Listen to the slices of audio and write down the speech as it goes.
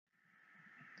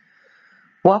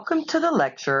Welcome to the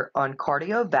lecture on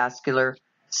cardiovascular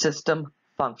system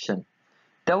function.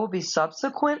 There will be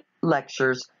subsequent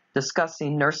lectures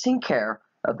discussing nursing care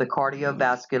of the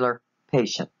cardiovascular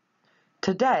patient.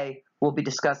 Today, we'll be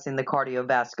discussing the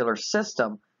cardiovascular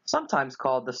system, sometimes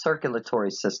called the circulatory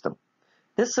system.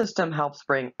 This system helps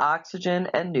bring oxygen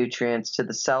and nutrients to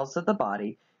the cells of the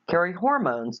body, carry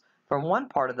hormones from one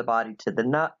part of the body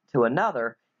to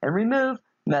another, and remove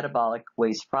metabolic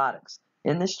waste products.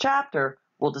 In this chapter,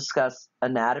 we'll discuss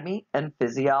anatomy and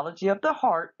physiology of the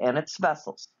heart and its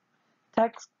vessels,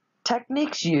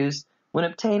 techniques used when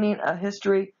obtaining a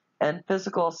history and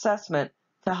physical assessment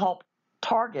to help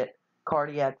target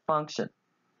cardiac function,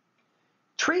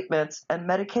 treatments and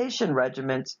medication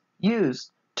regimens used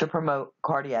to promote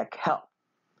cardiac health,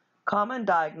 common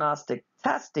diagnostic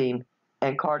testing,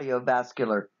 and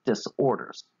cardiovascular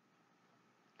disorders.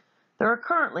 There are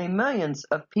currently millions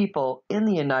of people in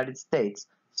the United States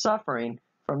suffering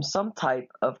from some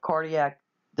type of cardiac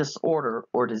disorder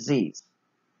or disease.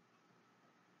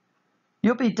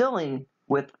 You'll be dealing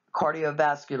with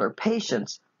cardiovascular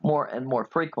patients more and more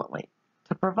frequently.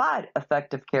 To provide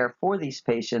effective care for these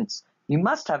patients, you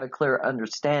must have a clear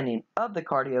understanding of the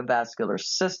cardiovascular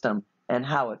system and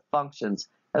how it functions,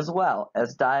 as well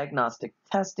as diagnostic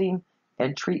testing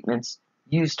and treatments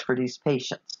used for these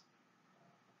patients.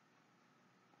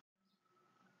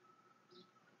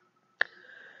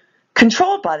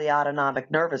 Controlled by the autonomic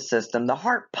nervous system, the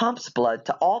heart pumps blood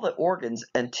to all the organs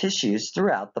and tissues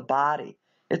throughout the body.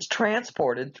 It's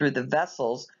transported through the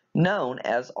vessels known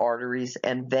as arteries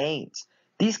and veins.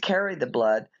 These carry the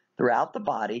blood throughout the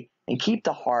body and keep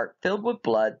the heart filled with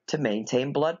blood to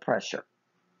maintain blood pressure.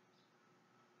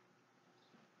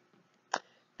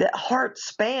 The heart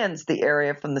spans the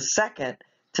area from the second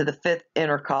to the fifth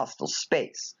intercostal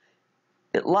space.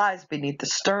 It lies beneath the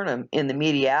sternum in the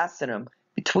mediastinum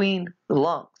between the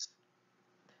lungs.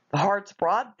 The heart's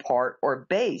broad part or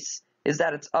base is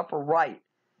at its upper right,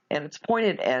 and its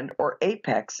pointed end or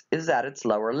apex is at its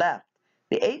lower left.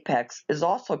 The apex is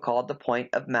also called the point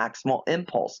of maximal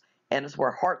impulse and is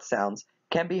where heart sounds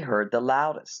can be heard the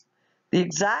loudest. The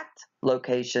exact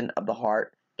location of the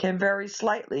heart can vary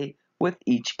slightly with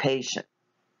each patient.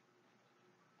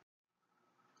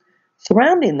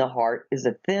 Surrounding the heart is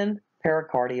a thin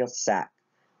pericardial sac.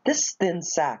 This thin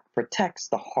sac protects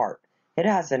the heart. It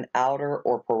has an outer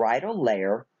or parietal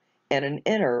layer and an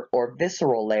inner or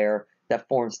visceral layer that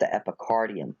forms the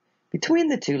epicardium. Between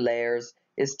the two layers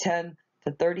is 10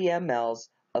 to 30 mL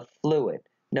of fluid,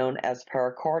 known as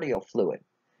pericardial fluid.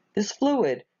 This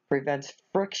fluid prevents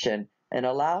friction and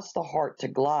allows the heart to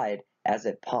glide as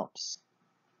it pumps.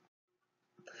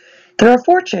 There are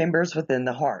 4 chambers within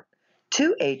the heart,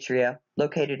 2 atria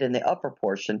located in the upper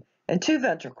portion and 2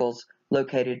 ventricles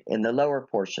located in the lower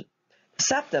portion. The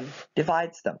septum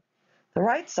divides them. The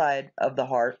right side of the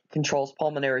heart controls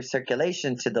pulmonary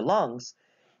circulation to the lungs.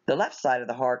 The left side of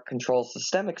the heart controls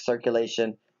systemic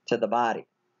circulation to the body.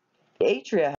 The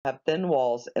atria have thin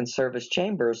walls and serve as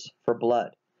chambers for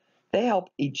blood. They help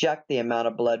eject the amount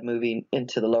of blood moving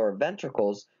into the lower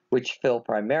ventricles, which fill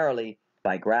primarily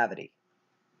by gravity.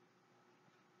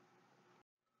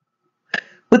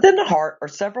 Within the heart are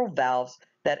several valves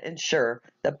that ensure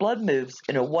that blood moves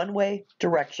in a one-way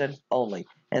direction only,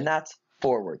 and that's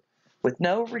forward, with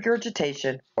no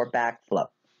regurgitation or backflow.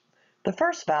 The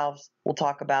first valves we'll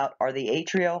talk about are the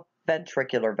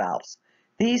atrioventricular valves.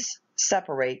 These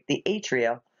separate the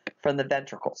atria from the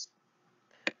ventricles.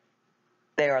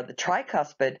 They are the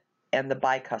tricuspid and the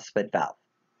bicuspid valve.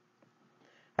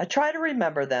 I try to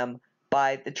remember them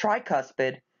by the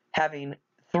tricuspid having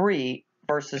 3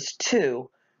 versus 2,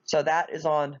 so that is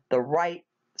on the right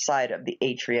side of the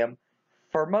atrium.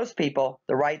 For most people,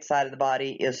 the right side of the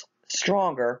body is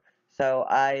stronger, so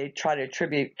I try to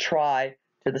attribute tri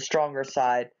to the stronger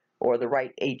side or the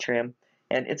right atrium,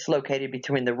 and it's located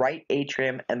between the right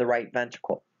atrium and the right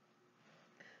ventricle.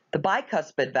 The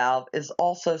bicuspid valve is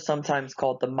also sometimes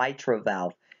called the mitral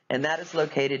valve, and that is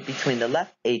located between the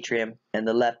left atrium and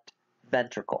the left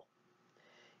ventricle.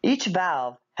 Each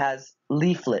valve has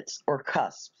leaflets or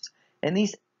cusps, and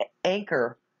these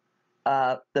anchor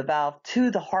the valve to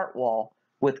the heart wall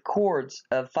with cords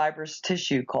of fibrous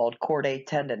tissue called chordae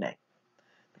tendineae.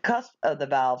 The cusps of the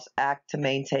valves act to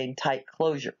maintain tight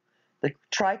closure. The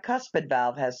tricuspid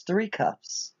valve has 3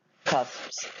 cusps,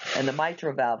 and the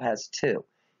mitral valve has 2.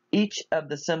 Each of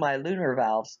the semilunar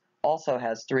valves also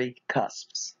has 3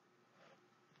 cusps.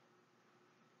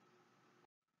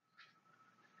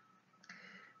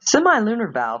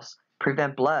 Semilunar valves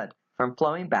prevent blood from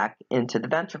flowing back into the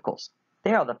ventricles.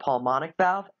 They are the pulmonic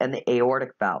valve and the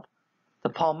aortic valve. The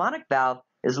pulmonic valve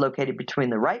is located between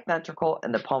the right ventricle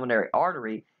and the pulmonary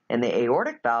artery, and the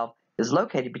aortic valve is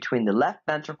located between the left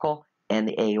ventricle and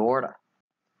the aorta.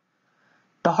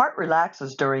 The heart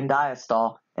relaxes during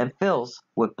diastole and fills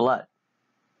with blood.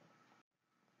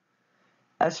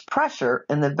 As pressure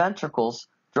in the ventricles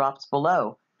drops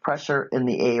below pressure in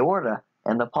the aorta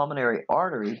and the pulmonary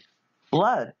artery,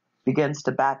 blood begins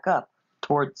to back up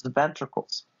towards the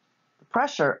ventricles. The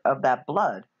pressure of that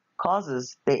blood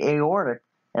causes the aortic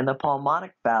and the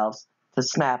pulmonic valves to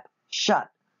snap shut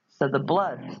so the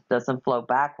blood doesn't flow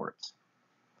backwards.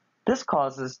 This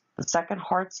causes the second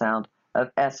heart sound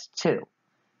of S2,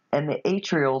 and the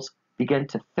atrials begin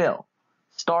to fill,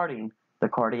 starting the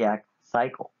cardiac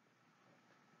cycle.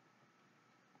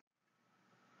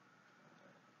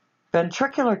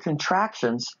 Ventricular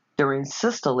contractions during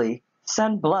systole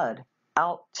send blood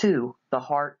out to the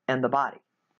heart and the body.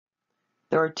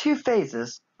 There are two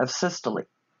phases of systole.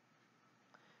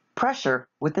 Pressure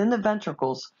within the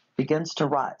ventricles begins to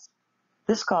rise.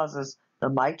 This causes the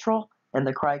mitral and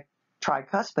the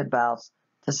tricuspid valves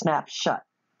to snap shut,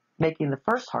 making the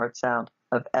first heart sound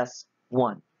of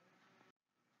S1.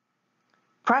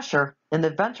 Pressure in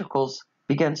the ventricles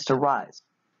begins to rise.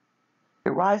 It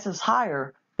rises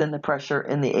higher than the pressure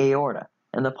in the aorta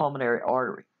and the pulmonary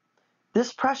artery.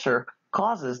 This pressure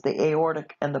causes the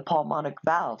aortic and the pulmonic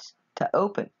valves to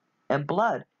open, and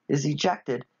blood is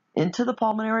ejected into the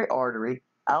pulmonary artery,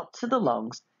 out to the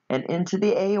lungs, and into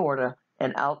the aorta,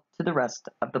 and out to the rest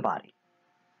of the body.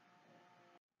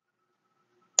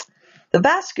 The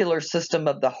vascular system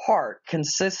of the heart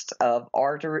consists of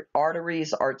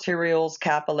arteries, arterioles,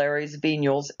 capillaries,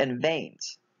 venules, and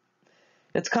veins.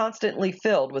 It's constantly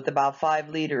filled with about 5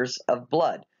 liters of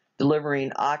blood,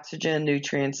 delivering oxygen,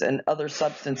 nutrients, and other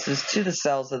substances to the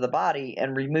cells of the body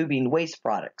and removing waste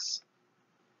products.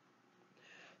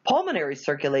 Pulmonary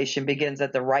circulation begins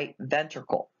at the right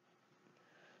ventricle,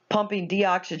 pumping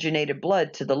deoxygenated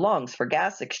blood to the lungs for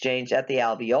gas exchange at the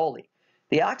alveoli.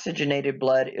 The oxygenated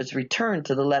blood is returned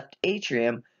to the left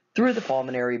atrium through the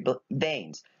pulmonary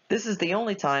veins. This is the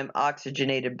only time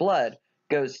oxygenated blood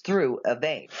goes through a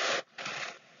vein.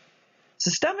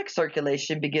 Systemic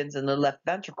circulation begins in the left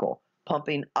ventricle,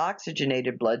 pumping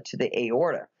oxygenated blood to the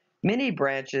aorta, many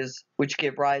branches which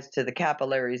give rise to the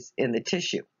capillaries in the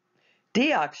tissue.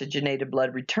 Deoxygenated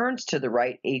blood returns to the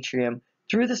right atrium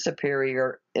through the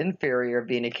superior inferior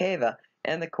vena cava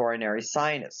and the coronary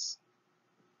sinus.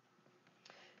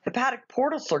 Hepatic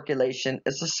portal circulation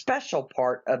is a special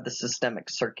part of the systemic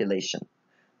circulation.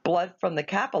 Blood from the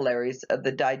capillaries of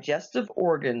the digestive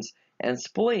organs and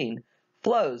spleen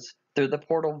flows through the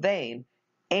portal vein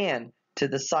and to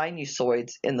the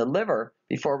sinusoids in the liver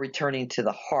before returning to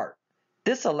the heart.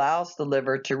 This allows the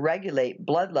liver to regulate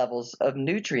blood levels of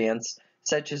nutrients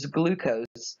such as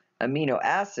glucose, amino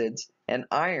acids, and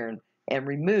iron, and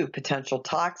remove potential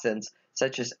toxins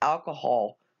such as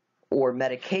alcohol or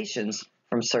medications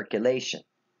from circulation.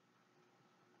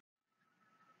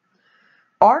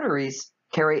 Arteries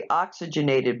carry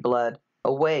oxygenated blood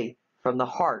away from the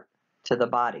heart to the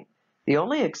body. The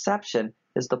only exception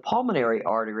is the pulmonary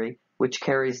artery, which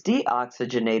carries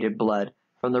deoxygenated blood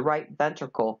from the right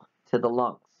ventricle to the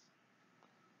lungs.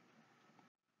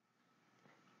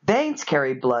 Veins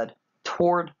carry blood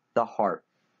toward the heart,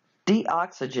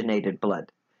 deoxygenated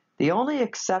blood. The only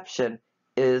exception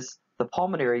is the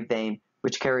pulmonary vein,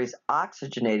 which carries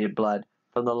oxygenated blood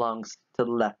from the lungs to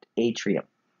the left atrium.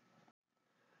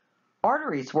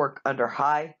 Arteries work under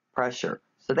high pressure,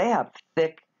 so they have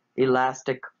thick,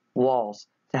 elastic walls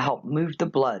to help move the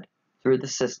blood through the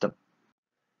system.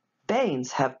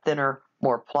 Veins have thinner,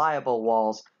 more pliable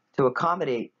walls to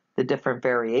accommodate the different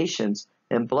variations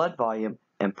in blood volume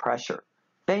and pressure.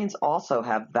 Veins also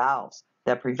have valves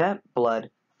that prevent blood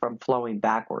from flowing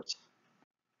backwards.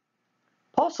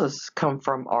 Pulses come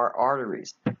from our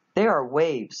arteries. They are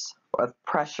waves of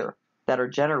pressure that are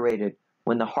generated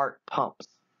when the heart pumps.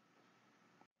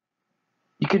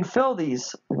 You can feel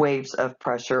these waves of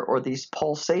pressure or these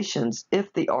pulsations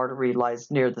if the artery lies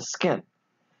near the skin,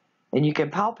 and you can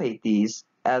palpate these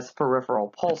as peripheral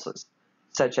pulses,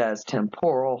 such as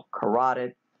temporal,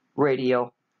 carotid,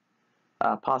 radial,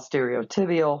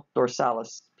 posteriotibial,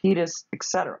 dorsalis pedis,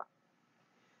 etc.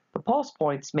 The pulse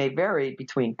points may vary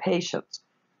between patients,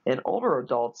 and older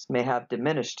adults may have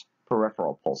diminished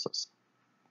peripheral pulses.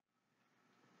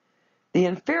 The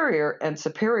inferior and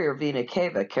superior vena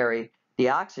cava carry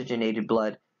deoxygenated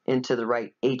blood into the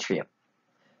right atrium.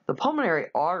 The pulmonary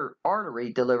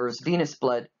artery delivers venous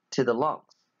blood to the lungs.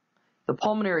 The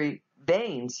pulmonary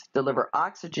veins deliver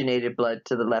oxygenated blood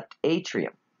to the left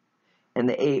atrium, and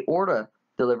the aorta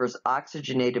delivers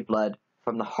oxygenated blood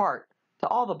from the heart to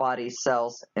all the body's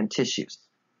cells and tissues.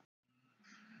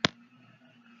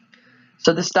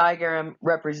 So this diagram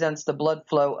represents the blood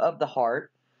flow of the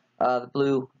heart. The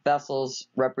blue vessels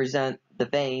represent the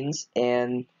veins,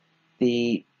 and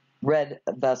the red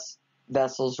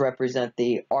vessels represent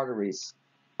the arteries.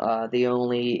 The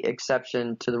only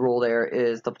exception to the rule there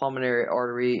is the pulmonary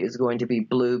artery is going to be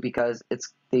blue because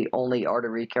it's the only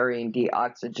artery carrying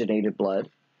deoxygenated blood.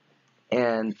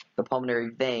 And the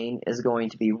pulmonary vein is going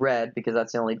to be red because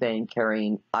that's the only vein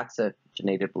carrying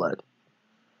oxygenated blood.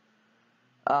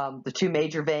 The two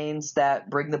major veins that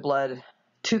bring the blood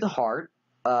to the heart,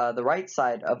 the right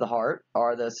side of the heart,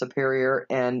 are the superior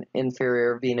and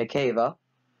inferior vena cava,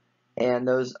 and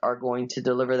those are going to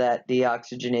deliver that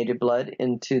deoxygenated blood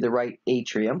into the right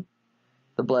atrium.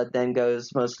 The blood then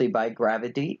goes mostly by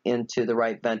gravity into the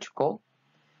right ventricle,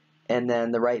 and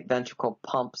then the right ventricle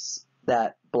pumps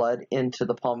that blood into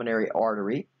the pulmonary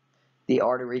artery. The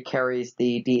artery carries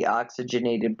the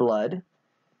deoxygenated blood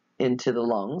into the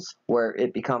lungs, where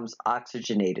it becomes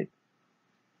oxygenated.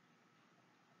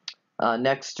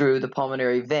 Next, through the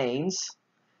pulmonary veins,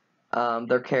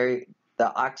 they're carry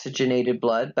the oxygenated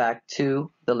blood back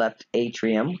to the left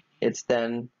atrium. It's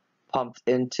then pumped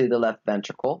into the left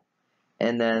ventricle,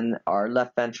 and then our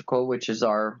left ventricle, which is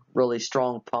our really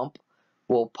strong pump,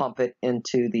 will pump it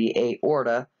into the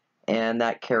aorta, and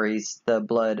that carries the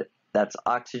blood that's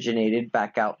oxygenated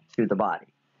back out to the body.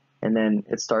 And then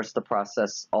it starts the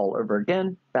process all over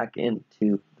again back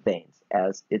into the veins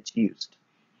as it's used.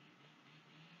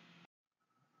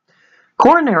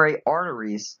 Coronary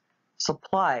arteries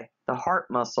supply the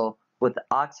heart muscle with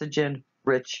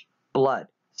oxygen-rich blood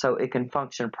so it can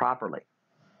function properly.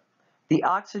 The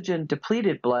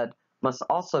oxygen-depleted blood must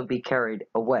also be carried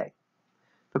away.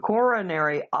 The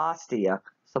coronary ostia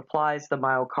supplies the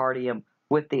myocardium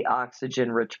with the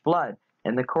oxygen-rich blood,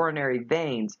 and the coronary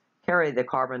veins carry the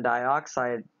carbon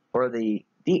dioxide or the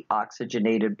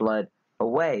deoxygenated blood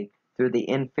away through the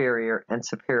inferior and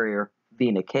superior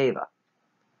vena cava.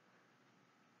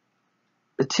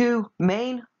 The two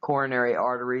main coronary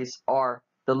arteries are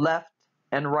the left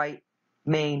and right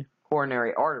main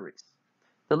coronary arteries.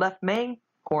 The left main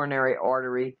coronary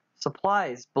artery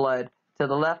supplies blood to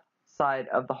the left side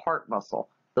of the heart muscle,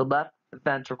 the left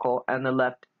ventricle, and the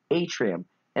left atrium,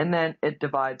 and then it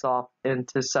divides off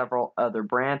into several other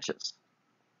branches,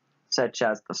 such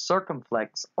as the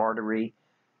circumflex artery,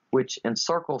 which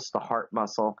encircles the heart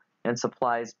muscle and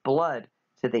supplies blood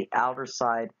to the outer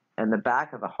side and the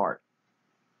back of the heart.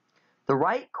 The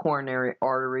right coronary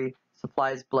artery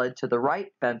supplies blood to the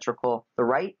right ventricle, the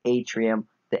right atrium,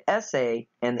 the SA,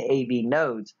 and the AV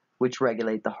nodes, which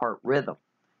regulate the heart rhythm.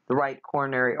 The right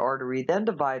coronary artery then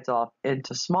divides off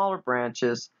into smaller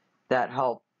branches that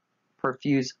help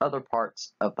perfuse other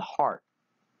parts of the heart.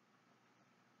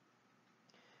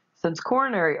 Since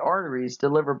coronary arteries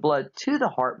deliver blood to the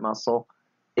heart muscle,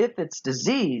 if it's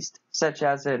diseased, such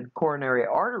as in coronary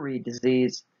artery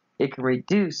disease, it can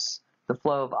reduce the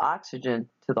flow of oxygen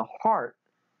to the heart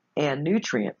and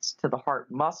nutrients to the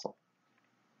heart muscle.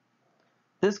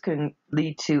 This can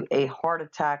lead to a heart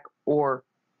attack or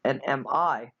an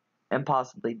MI and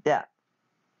possibly death.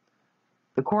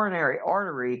 The coronary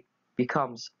artery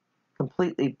becomes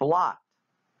completely blocked.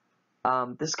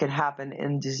 This can happen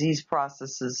in disease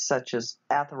processes such as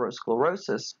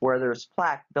atherosclerosis, where there's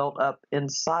plaque built up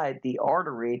inside the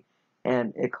artery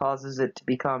and it causes it to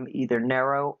become either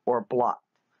narrow or blocked.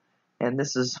 And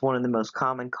this is one of the most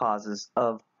common causes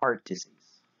of heart disease.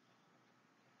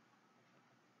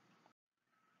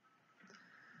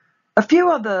 A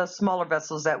few of the smaller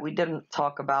vessels that we didn't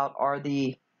talk about are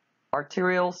the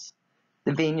arterioles,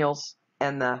 the venules,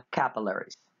 and the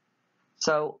capillaries.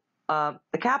 So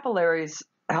the capillaries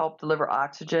help deliver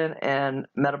oxygen and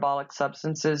metabolic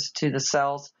substances to the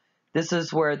cells. This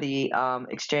is where the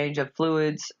exchange of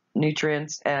fluids,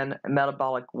 nutrients, and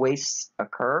metabolic wastes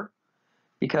occur,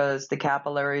 because the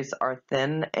capillaries are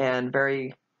thin and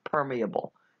very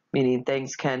permeable, meaning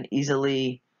things can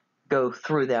easily go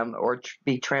through them or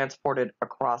be transported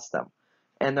across them.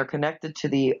 And they're connected to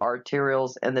the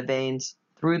arterioles and the veins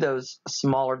through those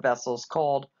smaller vessels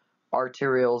called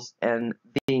arterioles and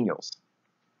venules.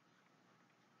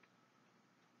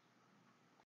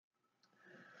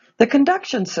 The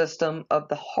conduction system of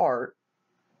the heart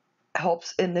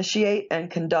helps initiate and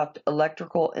conduct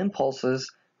electrical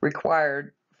impulses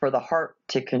required for the heart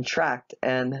to contract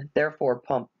and therefore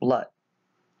pump blood.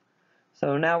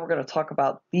 So now we're going to talk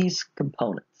about these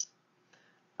components.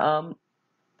 The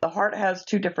heart has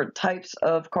two different types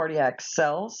of cardiac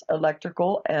cells,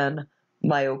 electrical and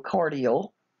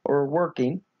myocardial, or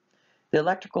working. The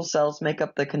electrical cells make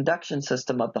up the conduction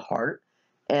system of the heart,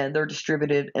 and they're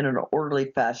distributed in an orderly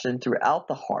fashion throughout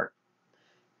the heart.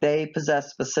 They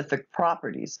possess specific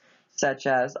properties, such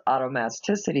as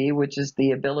automaticity, which is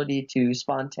the ability to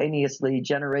spontaneously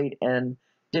generate and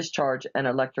discharge an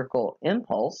electrical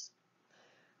impulse,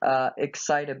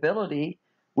 excitability,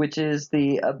 which is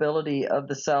the ability of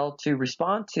the cell to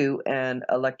respond to an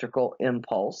electrical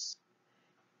impulse,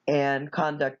 and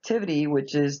conductivity,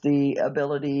 which is the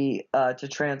ability to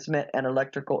transmit an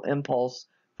electrical impulse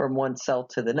from one cell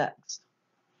to the next.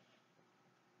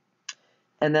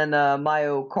 And then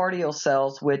myocardial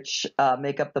cells, which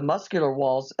make up the muscular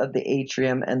walls of the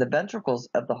atrium and the ventricles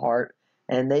of the heart,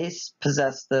 and they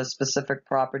possess the specific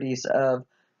properties of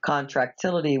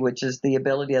contractility, which is the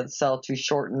ability of the cell to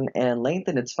shorten and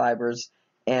lengthen its fibers,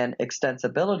 and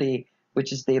extensibility,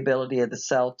 which is the ability of the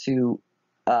cell to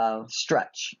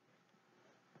stretch.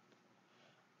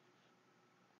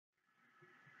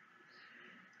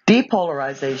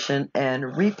 Depolarization and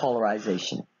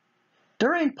repolarization.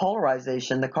 During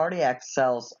polarization, the cardiac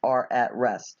cells are at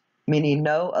rest, meaning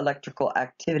no electrical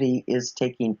activity is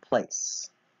taking place.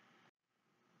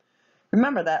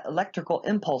 Remember that electrical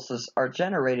impulses are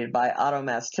generated by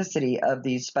automaticity of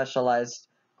these specialized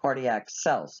cardiac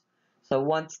cells. So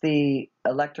once the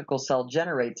electrical cell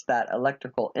generates that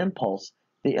electrical impulse,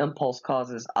 the impulse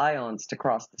causes ions to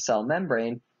cross the cell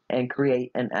membrane and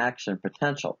create an action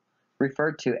potential,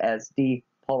 referred to as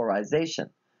depolarization.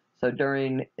 So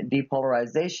during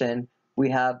depolarization, we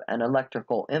have an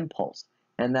electrical impulse,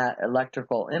 and that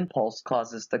electrical impulse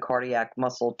causes the cardiac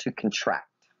muscle to contract.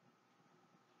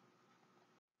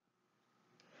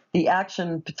 The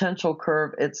action potential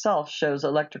curve itself shows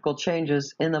electrical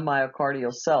changes in the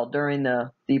myocardial cell during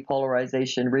the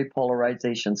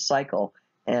depolarization-repolarization cycle,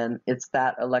 and it's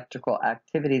that electrical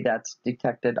activity that's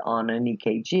detected on an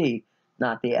EKG,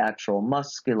 not the actual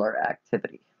muscular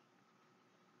activity.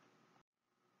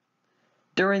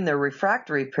 During the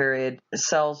refractory period,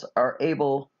 cells are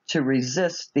able to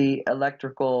resist the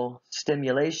electrical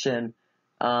stimulation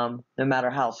no matter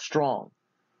how strong,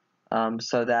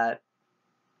 so that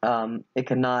it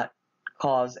cannot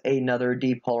cause another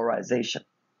depolarization.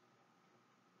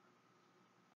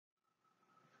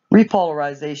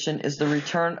 Repolarization is the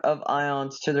return of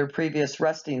ions to their previous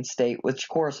resting state, which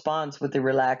corresponds with the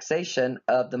relaxation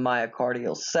of the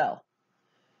myocardial cell.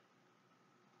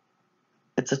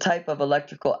 It's a type of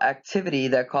electrical activity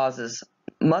that causes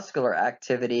muscular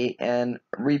activity, and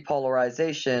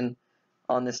repolarization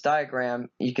on this diagram,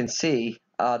 you can see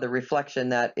the reflection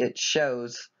that it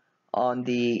shows on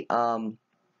the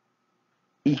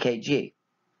EKG.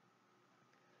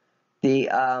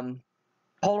 The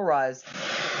polarized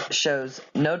shows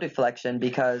no deflection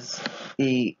because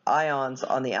the ions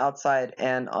on the outside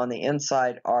and on the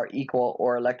inside are equal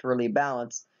or electrically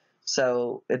balanced,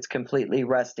 so it's completely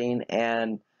resting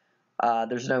and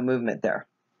there's no movement there.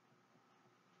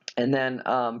 And then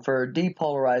for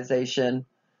depolarization,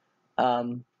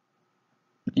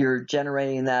 you're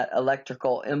generating that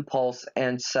electrical impulse,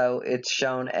 and so it's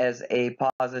shown as a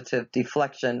positive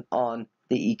deflection on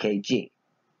the EKG.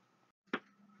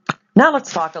 Now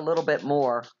let's talk a little bit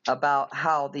more about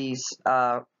how these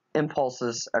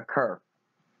impulses occur.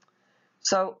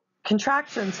 So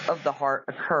contractions of the heart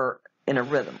occur in a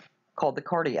rhythm called the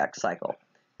cardiac cycle,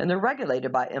 and they're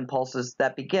regulated by impulses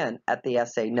that begin at the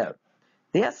SA node.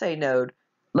 The SA node,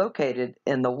 located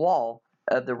in the wall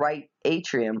of the right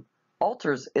atrium,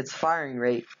 alters its firing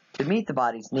rate to meet the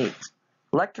body's needs.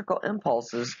 Electrical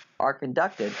impulses are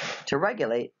conducted to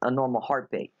regulate a normal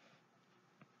heartbeat.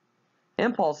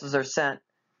 Impulses are sent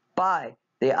by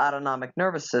the autonomic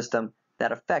nervous system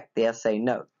that affect the SA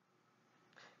node.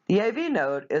 The AV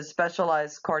node is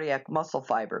specialized cardiac muscle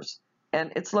fibers,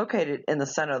 and it's located in the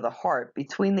center of the heart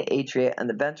between the atria and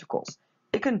the ventricles.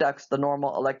 It conducts the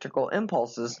normal electrical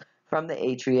impulses from the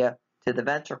atria to the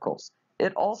ventricles.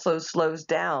 It also slows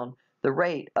down the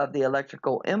rate of the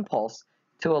electrical impulse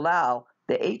to allow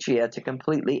the atria to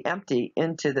completely empty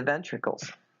into the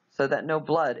ventricles so that no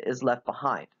blood is left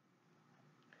behind.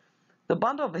 The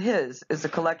bundle of His is a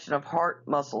collection of heart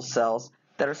muscle cells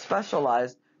that are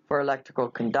specialized for electrical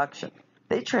conduction.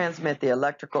 They transmit the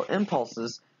electrical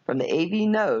impulses from the AV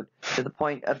node to the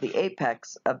point of the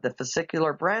apex of the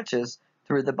fascicular branches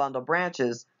through the bundle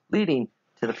branches, leading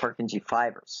to the Purkinje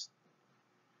fibers.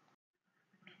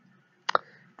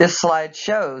 This slide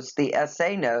shows the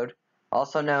SA node,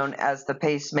 also known as the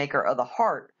pacemaker of the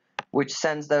heart, which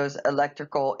sends those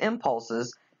electrical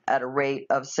impulses at a rate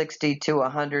of 60 to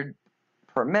 100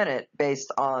 per minute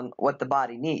based on what the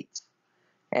body needs.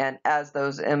 And as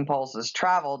those impulses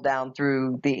travel down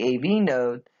through the AV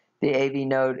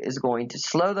node is going to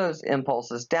slow those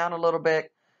impulses down a little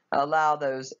bit allow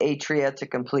those atria to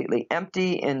completely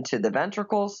empty into the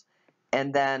ventricles,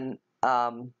 and then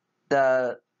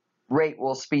the rate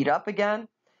will speed up again,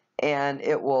 and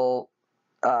it will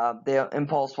the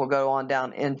impulse will go on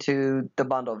down into the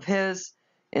bundle of His,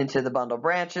 into the bundle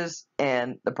branches,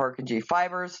 and the Purkinje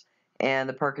fibers, and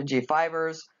the Purkinje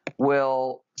fibers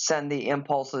will send the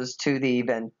impulses to the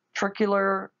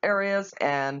ventricular areas,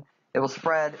 and it will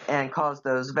spread and cause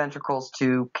those ventricles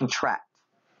to contract,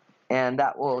 and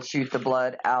that will shoot the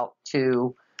blood out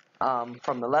to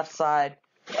from the left side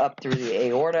up through the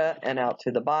aorta and out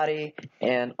to the body,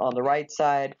 and on the right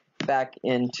side back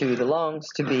into the lungs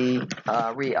to be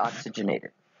reoxygenated.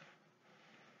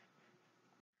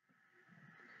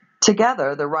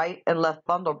 Together, the right and left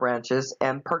bundle branches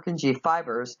and Purkinje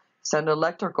fibers send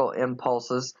electrical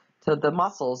impulses to the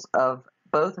muscles of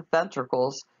both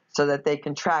ventricles so that they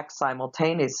contract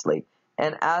simultaneously.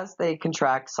 And as they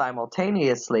contract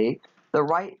simultaneously, the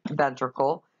right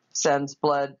ventricle sends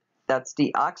blood that's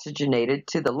deoxygenated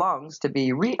to the lungs to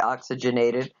be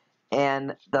reoxygenated,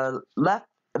 and the left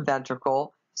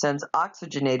ventricle sends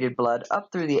oxygenated blood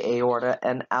up through the aorta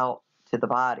and out to the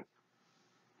body.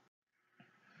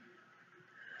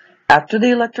 After the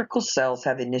electrical cells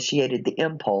have initiated the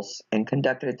impulse and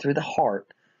conducted it through the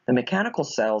heart, the mechanical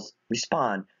cells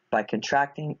respond by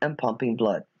contracting and pumping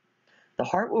blood. The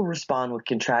heart will respond with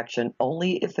contraction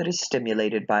only if it is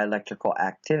stimulated by electrical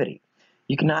activity.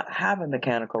 You cannot have a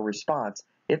mechanical response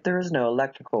if there is no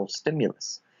electrical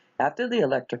stimulus. After the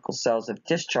electrical cells have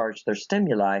discharged their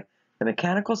stimuli, the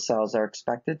mechanical cells are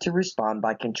expected to respond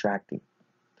by contracting.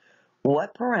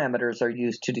 What parameters are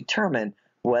used to determine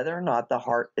whether or not the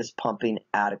heart is pumping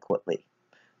adequately?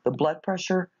 The blood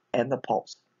pressure and the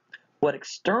pulse. What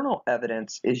external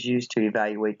evidence is used to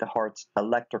evaluate the heart's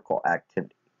electrical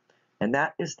activity? And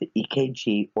that is the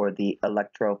EKG, or the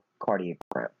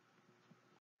electrocardiogram.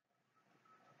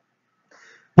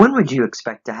 When would you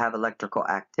expect to have electrical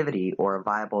activity or a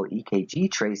viable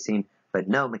EKG tracing but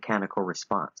no mechanical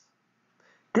response?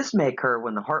 This may occur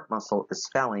when the heart muscle is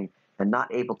failing and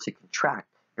not able to contract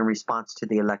in response to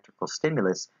the electrical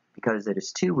stimulus because it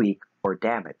is too weak or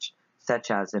damaged,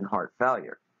 such as in heart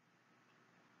failure.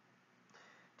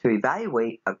 To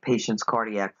evaluate a patient's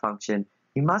cardiac function,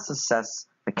 you must assess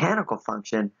mechanical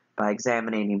function by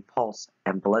examining pulse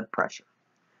and blood pressure.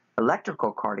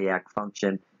 Electrical cardiac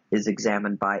function is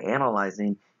examined by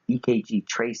analyzing EKG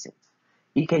tracings.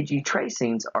 EKG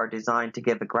tracings are designed to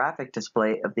give a graphic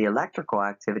display of the electrical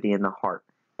activity in the heart,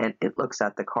 and it looks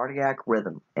at the cardiac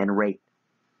rhythm and rate.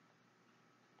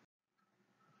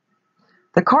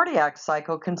 The cardiac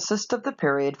cycle consists of the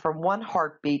period from one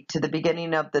heartbeat to the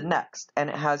beginning of the next, and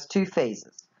it has two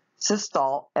phases,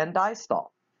 systole and diastole.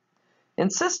 In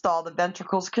systole, the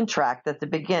ventricles contract at the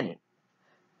beginning.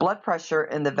 Blood pressure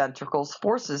in the ventricles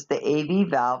forces the AV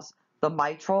valves, the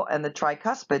mitral and the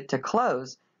tricuspid, to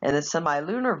close, and the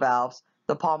semilunar valves,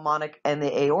 the pulmonic and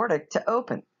the aortic, to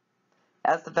open.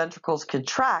 As the ventricles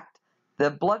contract, the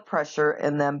blood pressure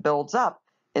in them builds up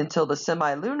until the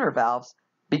semilunar valves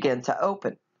begin to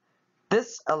open.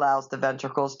 This allows the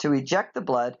ventricles to eject the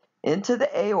blood into the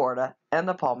aorta and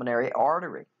the pulmonary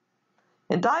artery.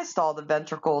 In diastole, the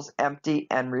ventricles empty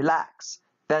and relax.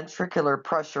 Ventricular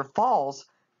pressure falls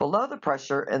below the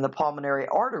pressure in the pulmonary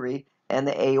artery and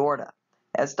the aorta.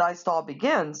 As diastole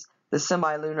begins, the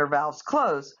semilunar valves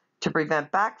close to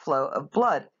prevent backflow of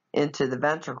blood into the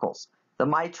ventricles. The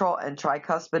mitral and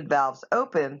tricuspid valves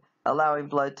open, allowing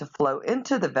blood to flow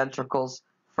into the ventricles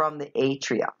from the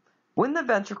atria. When the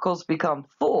ventricles become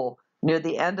full near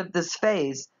the end of this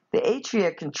phase, the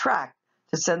atria contract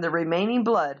to send the remaining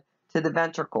blood to the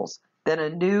ventricles. Then a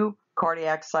new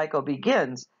cardiac cycle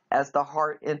begins as the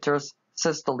heart enters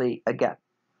systole again.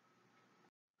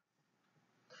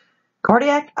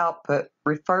 Cardiac output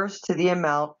refers to the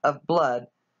amount of blood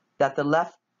that the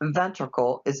left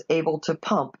ventricle is able to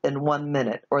pump in 1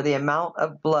 minute, or the amount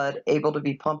of blood able to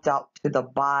be pumped out to the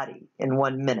body in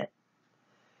 1 minute.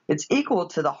 It's equal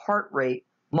to the heart rate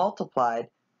multiplied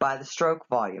by the stroke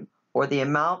volume, or the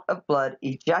amount of blood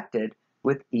ejected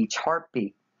with each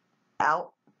heartbeat.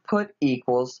 Output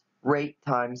equals rate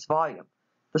times volume.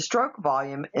 The stroke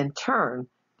volume, in turn,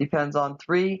 depends on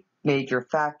three major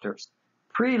factors: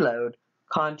 preload,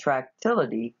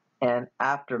 contractility, and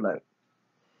afterload.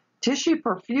 Tissue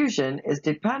perfusion is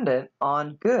dependent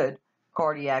on good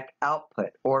cardiac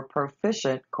output, or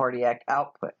proficient cardiac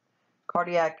output.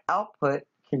 Cardiac output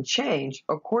can change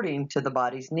according to the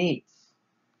body's needs.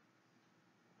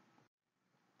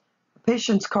 A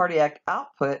patient's cardiac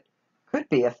output could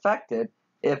be affected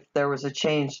if there was a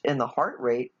change in the heart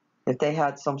rate, if they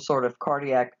had some sort of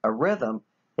cardiac arrhythm,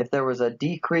 if there was a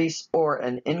decrease or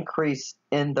an increase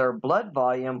in their blood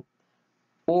volume,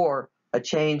 or a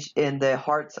change in the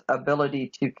heart's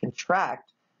ability to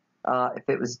contract, if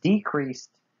it was decreased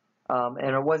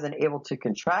and it wasn't able to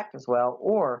contract as well,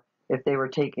 or if they were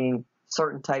taking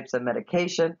certain types of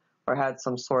medication or had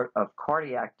some sort of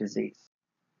cardiac disease.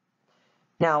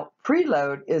 Now,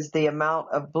 preload is the amount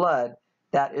of blood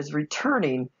that is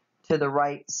returning to the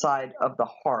right side of the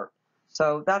heart.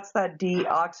 So that's that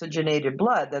deoxygenated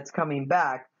blood that's coming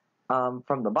back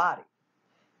from the body.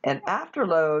 And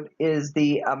afterload is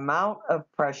the amount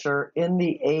of pressure in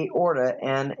the aorta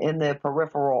and in the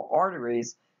peripheral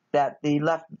arteries that the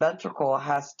left ventricle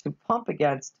has to pump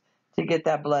against to get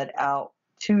that blood out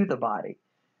to the body.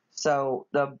 So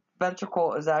the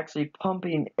ventricle is actually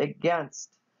pumping against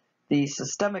the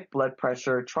systemic blood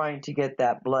pressure, trying to get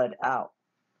that blood out.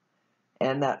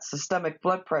 And that systemic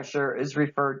blood pressure is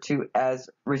referred to as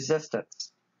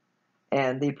resistance.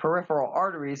 And the peripheral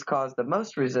arteries cause the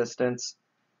most resistance,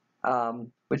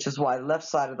 which is why the left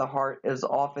side of the heart is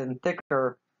often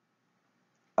thicker,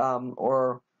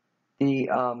 or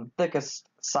the thickest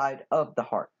side of the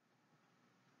heart.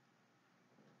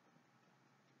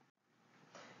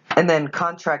 And then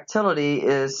contractility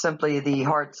is simply the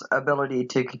heart's ability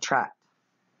to contract.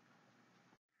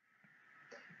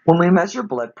 When we measure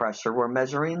blood pressure, we're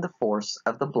measuring the force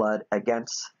of the blood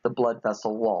against the blood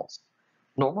vessel walls.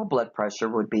 Normal blood pressure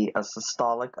would be a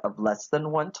systolic of less than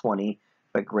 120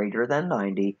 but greater than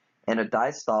 90, and a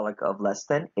diastolic of less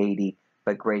than 80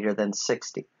 but greater than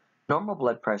 60. Normal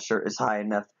blood pressure is high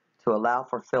enough to allow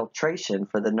for filtration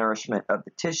for the nourishment of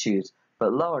the tissues,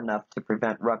 but low enough to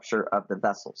prevent rupture of the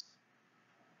vessels.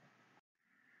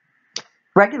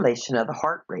 Regulation of the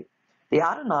heart rate. The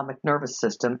autonomic nervous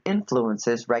system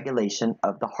influences regulation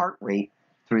of the heart rate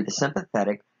through the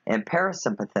sympathetic and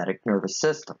parasympathetic nervous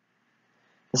system.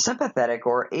 The sympathetic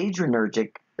or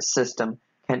adrenergic system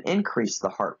can increase the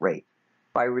heart rate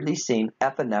by releasing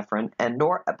epinephrine and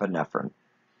norepinephrine.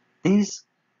 These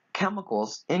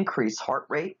chemicals increase heart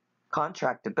rate,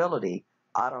 contractibility,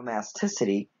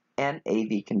 automasticity, and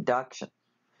AV conduction.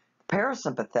 The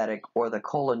parasympathetic or the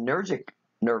cholinergic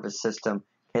nervous system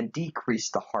can decrease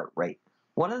the heart rate.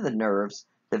 One of the nerves,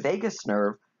 the vagus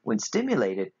nerve, when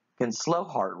stimulated, can slow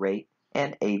heart rate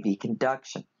and AV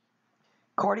conduction.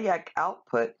 Cardiac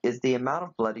output is the amount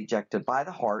of blood ejected by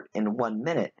the heart in 1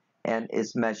 minute and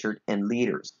is measured in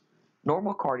liters.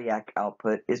 Normal cardiac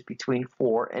output is between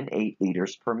 4 and 8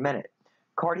 liters per minute.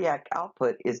 Cardiac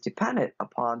output is dependent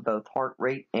upon both heart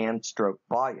rate and stroke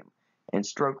volume, and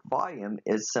stroke volume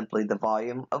is simply the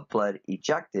volume of blood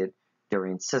ejected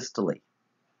during systole.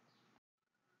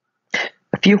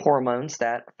 A few hormones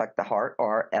that affect the heart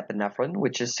are epinephrine,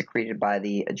 which is secreted by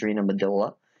the adrenal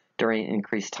medulla during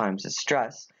increased times of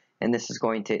stress, and this is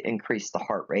going to increase the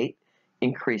heart rate,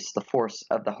 increase the force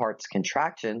of the heart's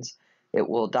contractions. It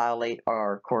will dilate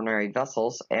our coronary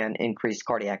vessels and increase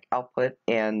cardiac output,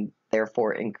 and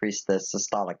therefore increase the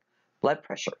systolic blood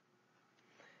pressure.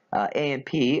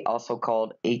 ANP, also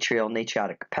called atrial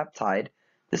natriuretic peptide,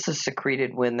 this is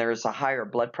secreted when there's a higher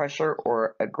blood pressure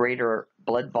or a greater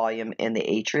blood volume in the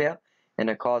atria, and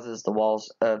it causes the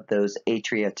walls of those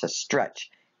atria to stretch,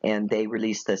 and they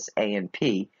release this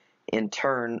ANP. In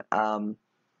turn,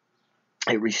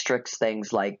 it restricts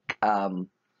things like,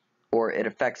 or it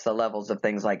affects the levels of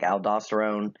things like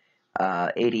aldosterone,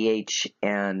 ADH,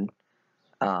 and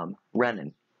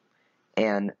renin.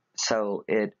 And so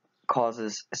it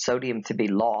causes sodium to be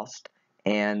lost,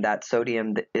 and that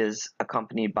sodium is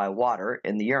accompanied by water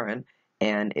in the urine,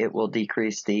 and it will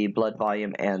decrease the blood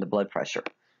volume and the blood pressure.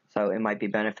 So it might be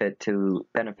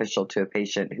beneficial to a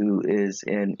patient who is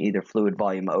in either fluid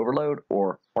volume overload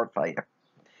or heart failure.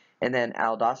 And then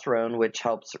aldosterone, which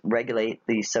helps regulate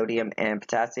the sodium and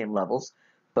potassium levels,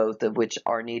 both of which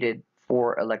are needed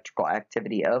for electrical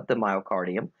activity of the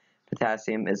myocardium.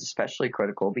 Potassium is especially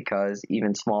critical because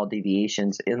even small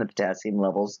deviations in the potassium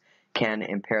levels can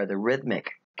impair the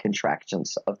rhythmic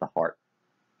contractions of the heart.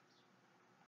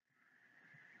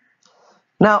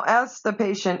 Now, as the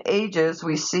patient ages,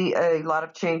 we see a lot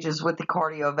of changes with the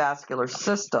cardiovascular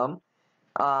system.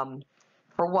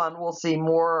 For one, we'll see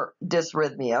more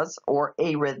dysrhythmias or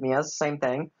arrhythmias, same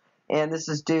thing, and this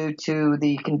is due to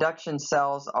the conduction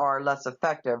cells are less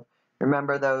effective.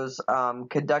 Remember, those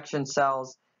conduction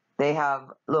cells, they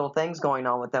have little things going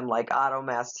on with them like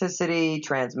automasticity,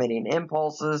 transmitting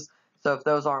impulses. So if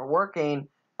those aren't working,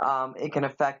 it can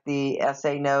affect the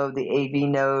SA node, the AV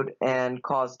node, and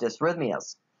cause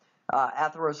dysrhythmias.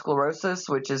 Atherosclerosis,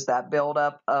 which is that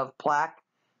buildup of plaque,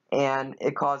 and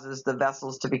it causes the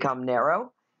vessels to become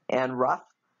narrow and rough.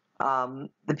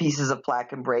 The pieces of plaque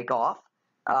can break off.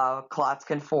 clots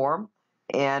can form,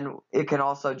 and it can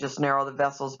also just narrow the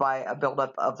vessels by a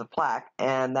buildup of the plaque,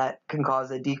 and that can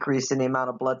cause a decrease in the amount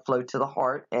of blood flow to the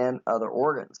heart and other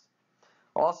organs.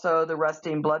 Also, the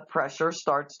resting blood pressure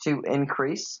starts to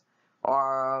increase.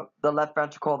 The left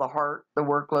ventricle of the heart, the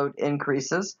workload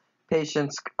increases.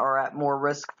 Patients are at more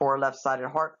risk for left-sided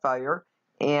heart failure,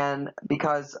 and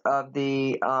because of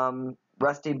the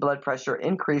resting blood pressure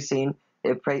increasing,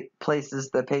 it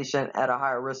places the patient at a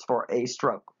higher risk for a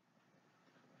stroke.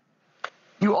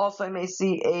 You also may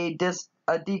see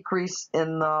a decrease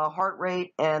in the heart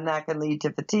rate, and that can lead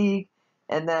to fatigue.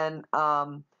 And then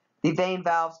the vein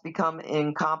valves become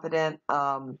incompetent.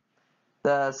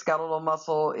 The skeletal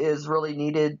muscle is really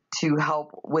needed to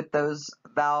help with those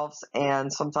valves,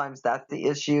 and sometimes that's the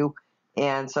issue.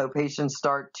 And so patients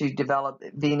start to develop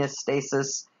venous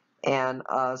stasis, and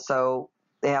so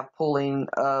they have pooling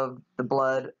of the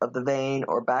blood of the vein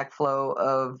or backflow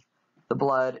of the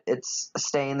blood. It's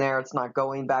staying there. It's not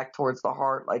going back towards the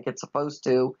heart like it's supposed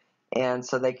to, and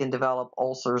so they can develop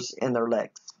ulcers in their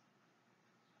legs.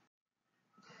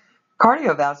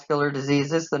 Cardiovascular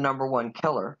disease is the #1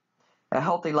 killer. A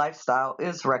healthy lifestyle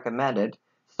is recommended,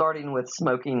 starting with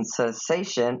smoking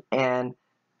cessation and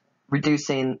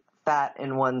reducing fat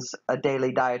in one's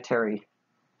daily dietary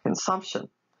consumption.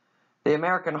 The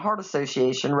American Heart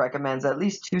Association recommends at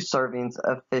least 2 servings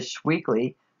of fish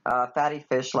weekly, fatty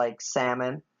fish like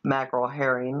salmon, mackerel,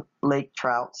 herring, lake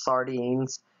trout,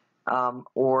 sardines,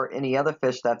 or any other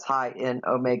fish that's high in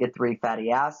omega-3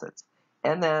 fatty acids.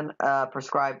 And then a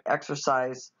prescribed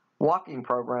exercise walking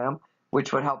program,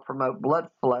 which would help promote blood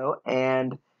flow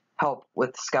and help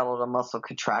with skeletal muscle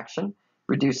contraction,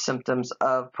 reduce symptoms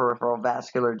of peripheral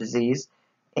vascular disease,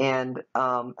 and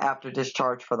after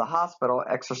discharge for the hospital,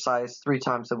 exercise 3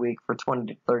 times a week for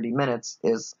 20 to 30 minutes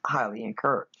is highly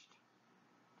encouraged.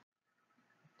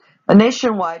 A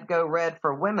nationwide Go Red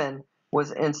for Women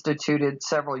was instituted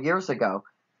several years ago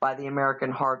by the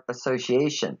American Heart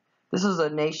Association. This is a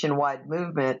nationwide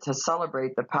movement to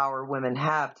celebrate the power women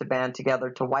have to band together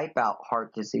to wipe out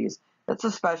heart disease. That's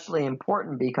especially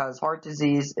important because heart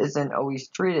disease isn't always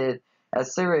treated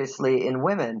as seriously in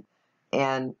women,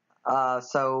 and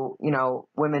so,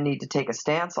 women need to take a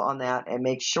stance on that and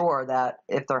make sure that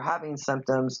if they're having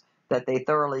symptoms, that they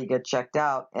thoroughly get checked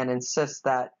out and insist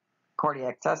that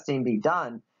cardiac testing be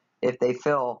done if they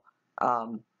feel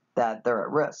that they're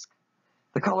at risk.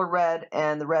 The color red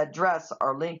and the red dress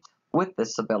are linked with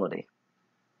this ability.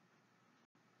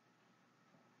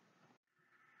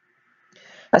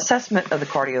 Assessment of the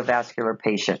cardiovascular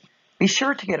patient. Be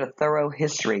sure to get a thorough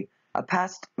history, a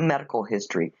past medical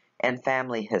history, and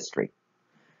family history.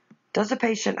 Does the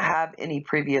patient have any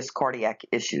previous cardiac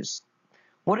issues?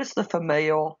 What is the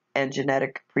familial and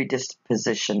genetic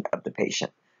predisposition of the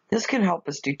patient? This can help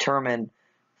us determine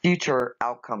future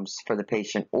outcomes for the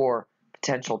patient or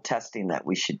potential testing that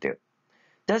we should do.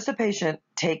 Does the patient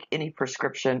take any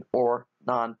prescription or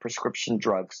non-prescription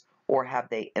drugs, or have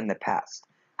they in the past?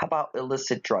 How about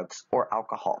illicit drugs or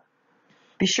alcohol?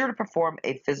 Be sure to perform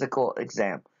a physical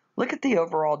exam. Look at the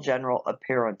overall general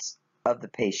appearance of the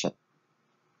patient.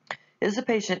 Is the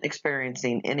patient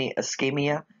experiencing any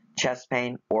ischemia, chest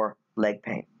pain, or leg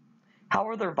pain? How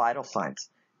are their vital signs?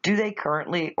 Do they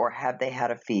currently or have they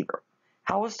had a fever?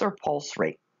 How is their pulse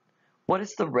rate? What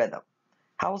is the rhythm?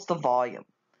 How is the volume?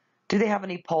 Do they have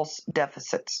any pulse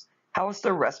deficits? How is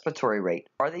their respiratory rate?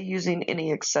 Are they using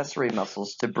any accessory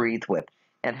muscles to breathe with?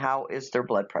 And how is their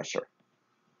blood pressure?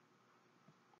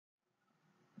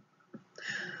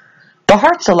 The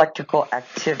heart's electrical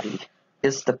activity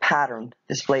is the pattern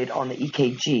displayed on the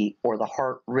EKG, or the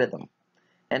heart rhythm.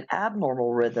 An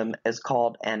abnormal rhythm is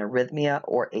called an arrhythmia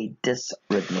or a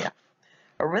dysrhythmia.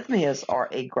 Arrhythmias are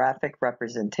a graphic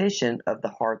representation of the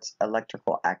heart's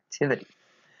electrical activity.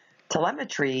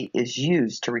 Telemetry is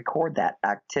used to record that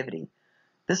activity.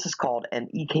 This is called an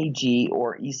EKG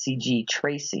or ECG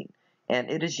tracing, and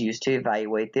it is used to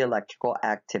evaluate the electrical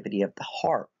activity of the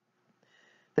heart.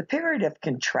 The period of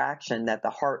contraction that the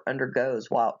heart undergoes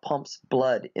while it pumps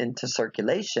blood into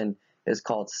circulation is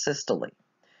called systole.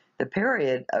 The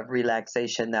period of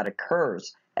relaxation that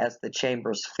occurs as the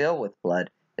chambers fill with blood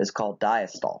is called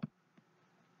diastole.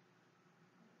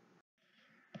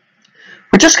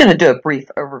 We're just going to do a brief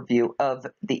overview of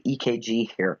the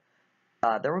EKG here.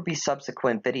 There will be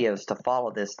subsequent videos to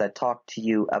follow this that talk to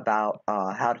you about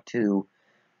how to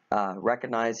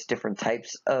recognize different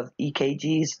types of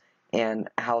EKGs and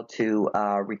how to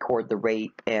record the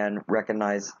rate and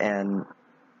recognize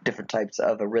different types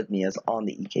of arrhythmias on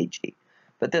the EKG.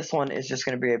 But this one is just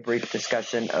going to be a brief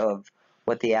discussion of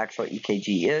what the actual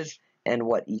EKG is and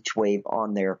what each wave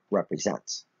on there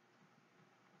represents.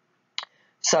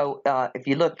 So if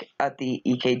you look at the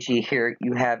EKG here,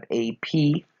 you have a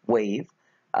P wave,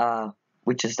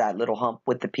 which is that little hump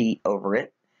with the P over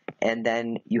it. And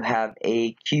then you have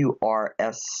a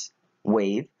QRS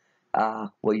wave,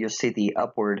 where you'll see the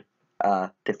upward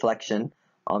deflection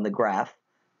on the graph.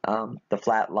 The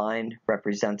flat line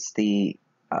represents the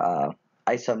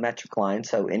isometric line,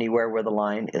 so anywhere where the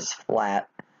line is flat,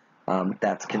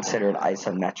 that's considered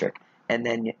isometric. And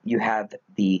then you have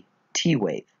the T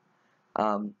wave.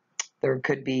 There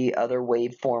could be other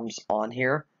waveforms on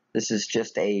here. This is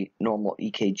just a normal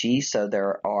EKG, so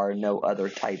there are no other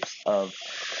types of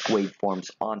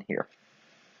waveforms on here.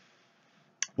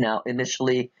 Now,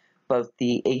 initially, both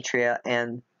the atria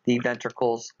and the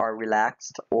ventricles are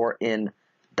relaxed or in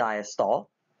diastole.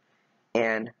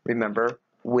 And remember,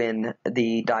 when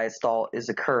the diastole is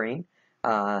occurring,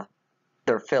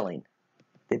 they're filling.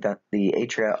 The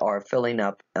atria are filling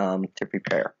up to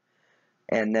prepare.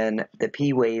 And then the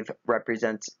P wave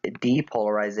represents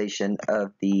depolarization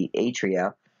of the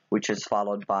atria, which is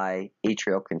followed by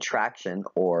atrial contraction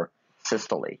or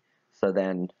systole. So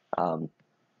then the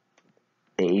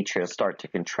atria start to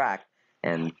contract,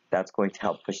 and that's going to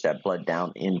help push that blood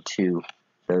down into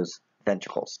those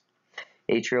ventricles.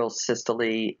 Atrial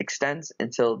systole extends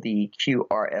until the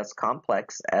QRS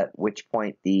complex, at which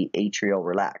point the atrial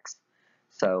relax.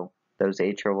 So those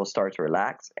atria will start to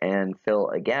relax and fill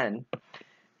again,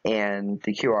 and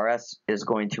the QRS is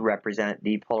going to represent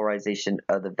depolarization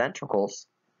of the ventricles.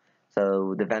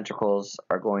 So the ventricles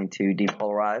are going to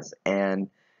depolarize, and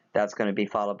that's going to be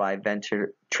followed by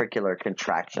ventricular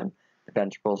contraction. The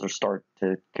ventricles will start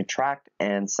to contract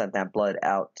and send that blood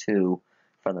out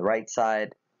from the right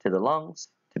side to the lungs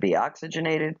to be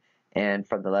oxygenated, and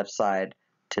from the left side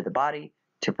to the body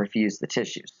to perfuse the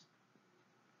tissues.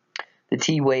 The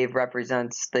T wave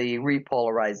represents the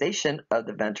repolarization of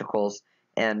the ventricles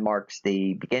and marks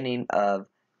the beginning of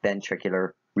ventricular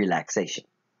relaxation.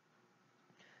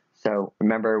 So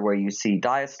remember, where you see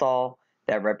diastole,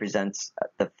 that represents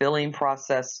the filling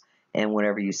process, and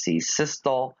whenever you see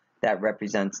systole, that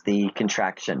represents the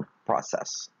contraction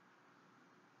process.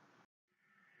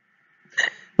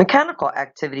 Mechanical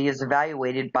activity is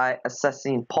evaluated by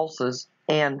assessing pulses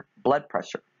and blood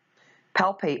pressure.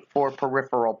 Palpate for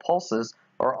peripheral pulses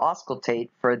or auscultate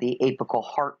for the apical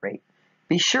heart rate.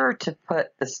 Be sure to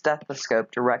put the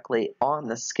stethoscope directly on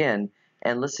the skin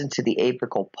and listen to the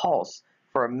apical pulse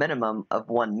for a minimum of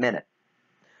 1 minute.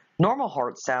 Normal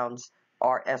heart sounds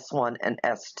are S1 and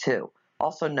S2,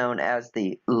 also known as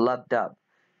the lub-dub.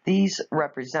 These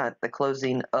represent the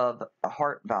closing of the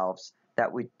heart valves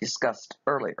that we discussed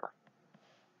earlier.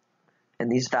 And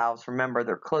these valves, remember,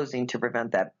 they're closing to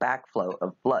prevent that backflow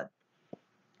of blood.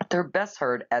 They're best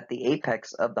heard at the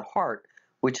apex of the heart,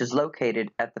 which is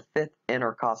located at the fifth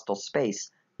intercostal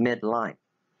space, midline.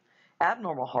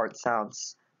 Abnormal heart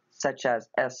sounds, such as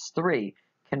S3,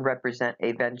 can represent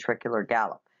a ventricular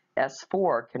gallop.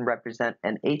 S4 can represent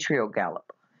an atrial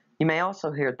gallop. You may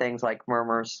also hear things like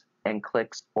murmurs and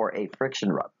clicks or a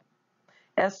friction rub.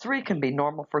 S3 can be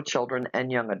normal for children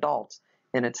and young adults,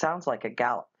 and it sounds like a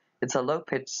gallop. It's a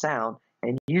low-pitched sound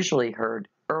and usually heard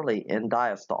early in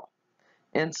diastole.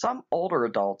 In some older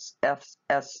adults,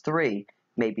 S3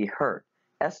 may be heard.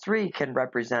 S3 can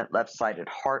represent left-sided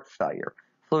heart failure,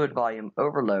 fluid volume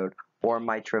overload, or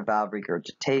mitral valve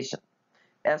regurgitation.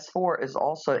 S4 is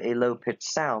also a low-pitched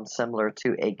sound similar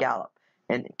to a gallop,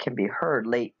 and it can be heard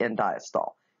late in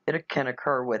diastole. It can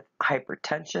occur with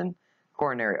hypertension,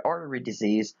 coronary artery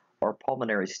disease, or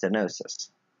pulmonary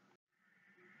stenosis.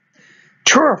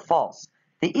 True or false?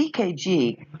 The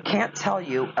EKG can't tell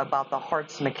you about the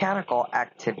heart's mechanical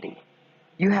activity.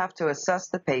 You have to assess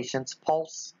the patient's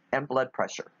pulse and blood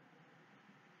pressure.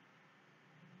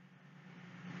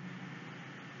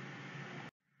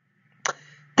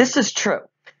 This is true.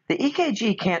 The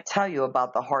EKG can't tell you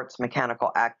about the heart's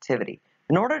mechanical activity.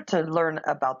 In order to learn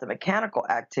about the mechanical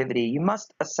activity, you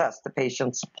must assess the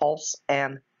patient's pulse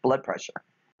and blood pressure.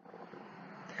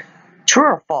 True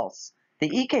or false? The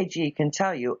EKG can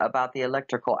tell you about the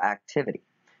electrical activity.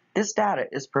 This data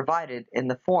is provided in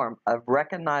the form of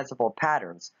recognizable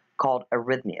patterns called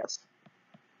arrhythmias.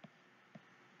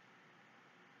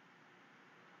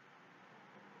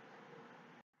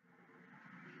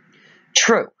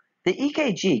 True. The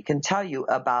EKG can tell you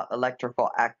about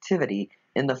electrical activity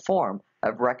in the form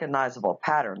of recognizable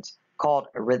patterns called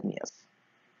arrhythmias.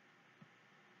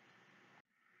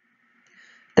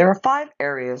 There are 5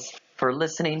 areas for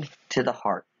listening to the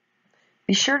heart.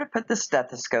 Be sure to put the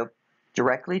stethoscope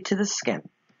directly to the skin,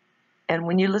 and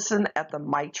when you listen at the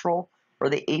mitral or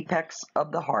the apex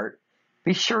of the heart,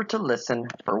 be sure to listen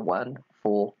for 1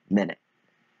 full minute.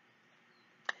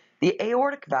 The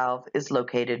aortic valve is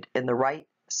located in the right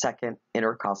second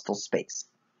intercostal space.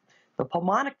 The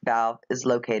pulmonic valve is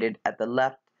located at the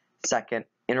left second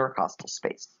intercostal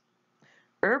space.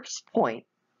 Erb's point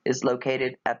is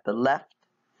located at the left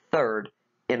third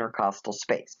intercostal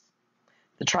space.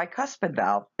 The tricuspid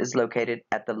valve is located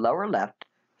at the lower left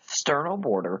sternal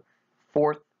border,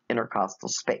 fourth intercostal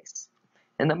space.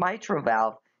 And the mitral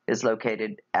valve is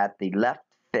located at the left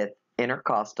fifth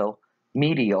intercostal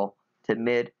medial to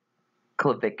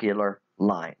mid-clavicular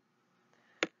line.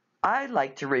 I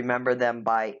like to remember them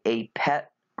by a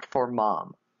pet for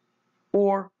mom,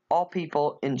 or All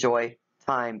People Enjoy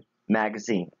Time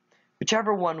magazine.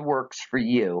 Whichever one works for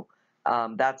you,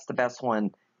 that's the best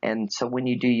one. And so when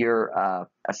you do your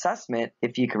assessment,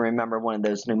 if you can remember one of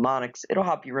those mnemonics, it'll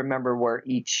help you remember where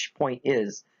each point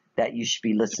is that you should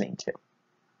be listening to.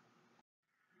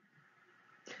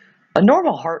 A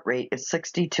normal heart rate is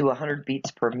 60 to 100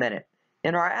 beats per minute.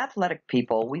 In our athletic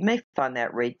people, we may find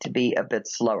that rate to be a bit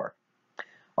slower.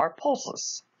 Our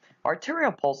pulses.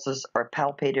 Arterial pulses are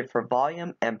palpated for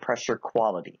volume and pressure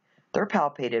quality. They're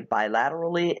palpated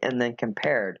bilaterally and then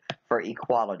compared for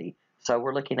equality. So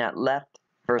we're looking at left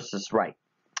versus right.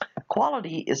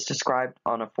 Quality is described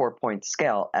on a 4-point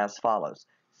scale as follows.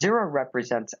 0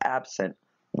 represents absent,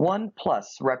 1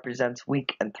 plus represents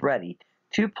weak and thready,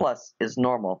 2 plus is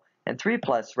normal, and 3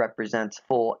 plus represents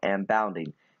full and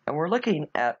bounding. And we're looking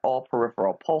at all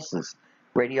peripheral pulses,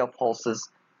 radial pulses,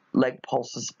 leg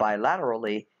pulses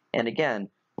bilaterally, and again,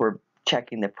 we're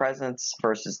checking the presence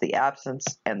versus the absence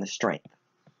and the strength.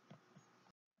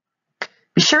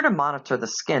 Be sure to monitor the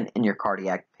skin in your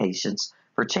cardiac patients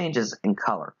for changes in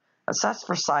color. Assess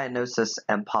for cyanosis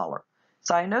and pallor.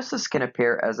 Cyanosis can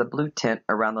appear as a blue tint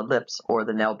around the lips or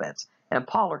the nail beds, and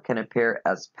pallor can appear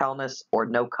as paleness or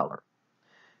no color.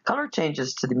 Color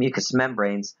changes to the mucous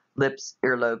membranes, lips,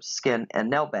 earlobes, skin, and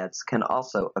nail beds can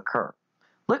also occur.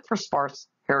 Look for sparse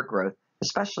hair growth,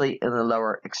 especially in the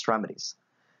lower extremities.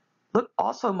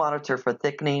 Also monitor for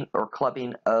thickening or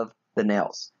clubbing of the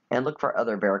nails, and look for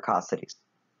other varicosities.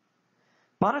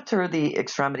 Monitor the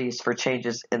extremities for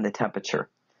changes in the temperature.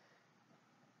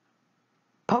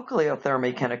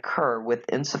 Poikilothermy can occur with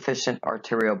insufficient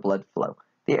arterial blood flow.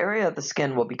 The area of the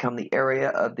skin will become the area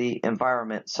of the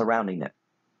environment surrounding it.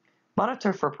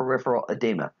 Monitor for peripheral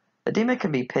edema. Edema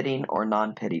can be pitting or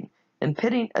non-pitting. In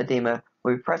pitting edema,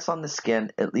 when we press on the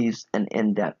skin, it leaves an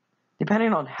indent,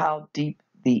 depending on how deep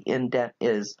the indent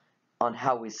is on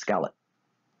how we scale it.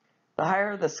 The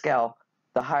higher the scale,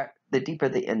 the deeper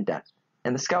the indent,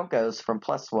 and the scale goes from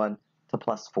 +1 to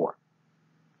 +4.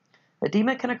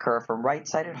 Edema can occur from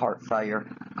right-sided heart failure,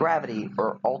 gravity,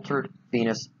 or altered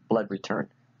venous blood return.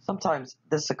 Sometimes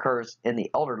this occurs in the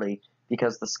elderly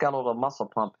because the skeletal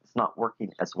muscle pump is not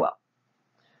working as well.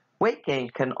 Weight gain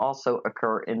can also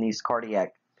occur in these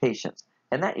cardiac patients,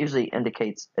 and that usually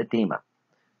indicates edema.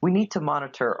 We need to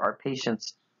monitor our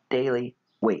patient's daily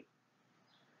weight.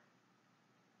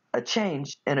 A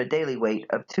change in a daily weight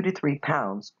of 2 to 3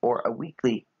 pounds or a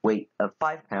weekly weight of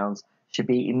 5 pounds should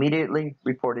be immediately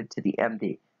reported to the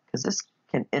MD, because this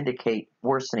can indicate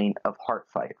worsening of heart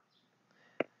failure.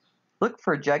 Look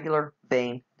for jugular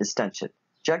vein distension.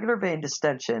 Jugular vein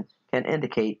distension can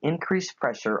indicate increased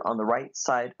pressure on the right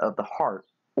side of the heart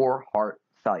or heart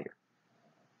failure.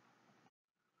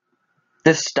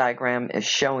 This diagram is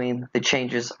showing the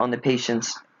changes on the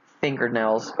patient's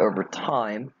fingernails over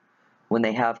time when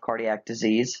they have cardiac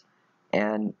disease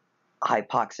and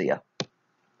hypoxia.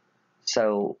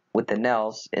 So with the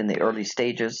nails in the early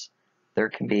stages, there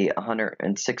can be a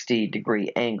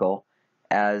 160-degree angle.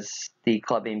 As the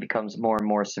clubbing becomes more and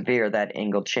more severe, that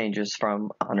angle changes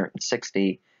from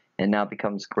 160 and now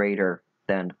becomes greater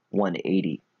than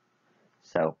 180.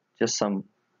 So just some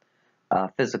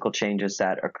physical changes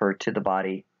that occur to the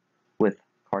body with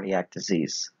cardiac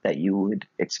disease that you would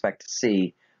expect to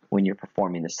see when you're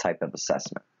performing this type of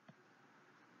assessment.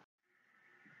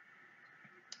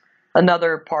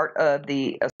 Another part of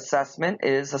the assessment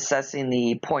is assessing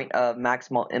the point of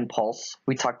maximal impulse.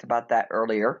 We talked about that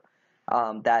earlier,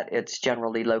 that it's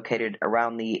generally located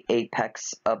around the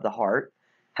apex of the heart.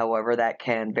 However, that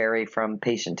can vary from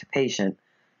patient to patient.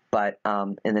 But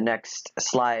in the next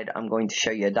slide, I'm going to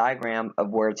show you a diagram of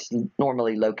where it's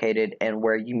normally located and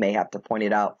where you may have to point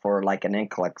it out for like an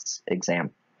NCLEX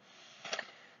exam.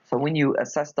 So when you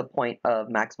assess the point of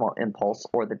maximal impulse,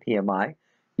 or the PMI,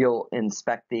 you'll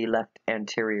inspect the left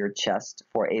anterior chest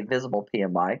for a visible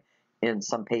PMI. In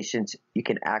some patients, you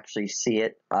can actually see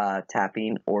it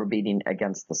tapping or beating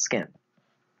against the skin.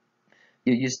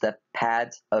 You use the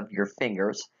pads of your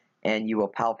fingers and you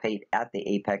will palpate at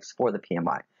the apex for the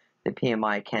PMI. The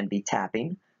PMI can be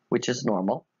tapping, which is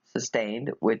normal.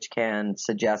 sustained, which can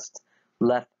suggest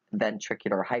left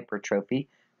ventricular hypertrophy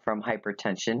from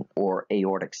hypertension or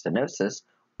aortic stenosis,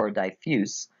 or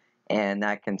diffuse, and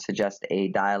that can suggest a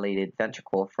dilated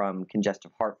ventricle from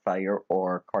congestive heart failure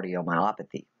or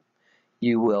cardiomyopathy.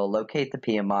 You will locate the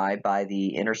PMI by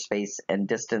the interspace and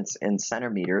distance in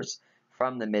centimeters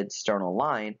from the mid-sternal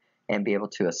line and be able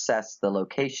to assess the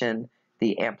location,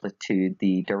 the amplitude,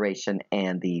 the duration,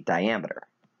 and the diameter.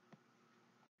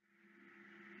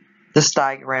 This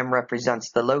diagram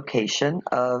represents the location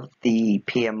of the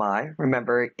PMI.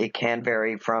 Remember, it can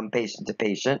vary from patient to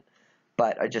patient,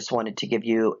 but I just wanted to give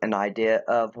you an idea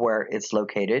of where it's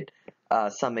located.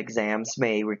 Some exams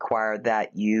may require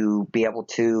that you be able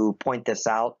to point this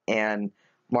out and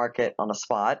mark it on a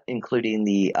spot, including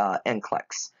the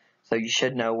NCLEX. So you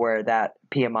should know where that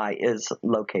PMI is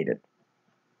located.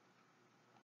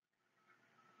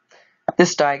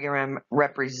 This diagram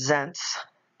represents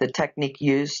the technique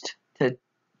used to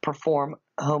perform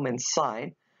Hohmann's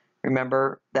sign.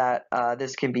 Remember that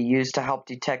this can be used to help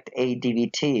detect a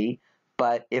DVT,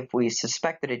 but if we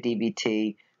suspected a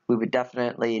DVT, we would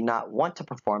definitely not want to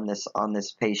perform this on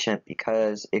this patient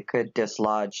because it could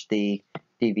dislodge the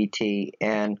DVT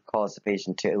and cause the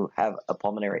patient to have a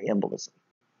pulmonary embolism.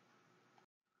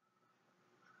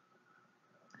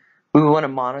 We want to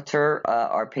monitor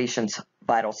our patient's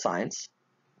vital signs.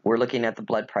 We're looking at the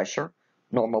blood pressure.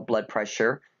 Normal blood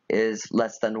pressure is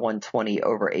less than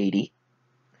 120/80.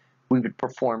 We would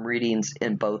perform readings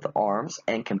in both arms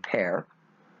and compare.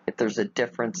 If there's a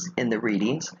difference in the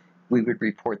readings, we would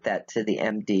report that to the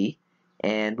MD,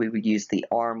 and we would use the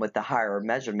arm with the higher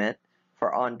measurement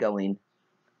for ongoing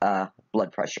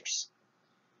blood pressures.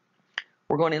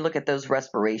 We're going to look at those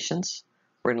respirations.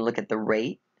 We're going to look at the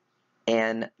rate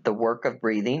and the work of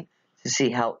breathing to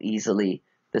see how easily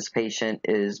this patient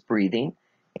is breathing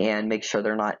and make sure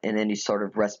they're not in any sort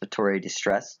of respiratory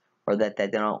distress or that they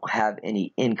don't have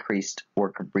any increased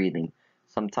work of breathing.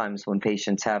 Sometimes when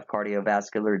patients have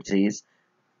cardiovascular disease,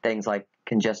 things like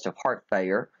congestive heart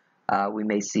failure, we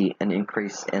may see an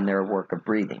increase in their work of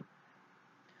breathing.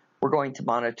 We're going to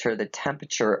monitor the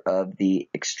temperature of the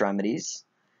extremities,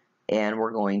 and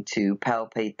we're going to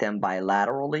palpate them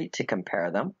bilaterally to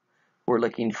compare them. We're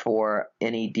looking for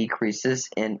any decreases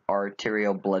in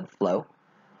arterial blood flow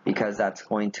because that's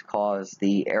going to cause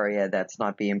the area that's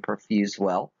not being perfused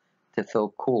well to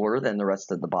feel cooler than the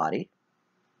rest of the body.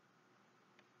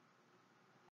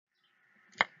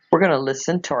 We're going to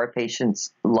listen to our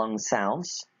patient's lung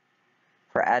sounds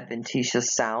for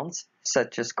adventitious sounds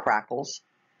such as crackles,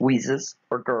 wheezes,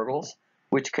 or gurgles,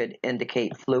 which could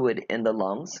indicate fluid in the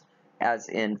lungs, as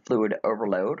in fluid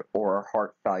overload or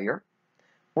heart failure.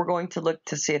 We're going to look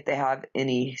to see if they have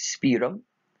any sputum.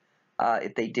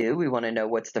 If they do, we want to know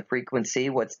what's the frequency,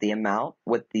 what's the amount,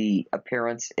 what the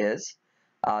appearance is.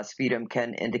 Sputum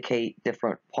can indicate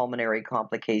different pulmonary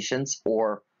complications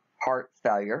or heart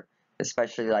failure,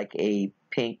 especially like a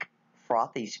pink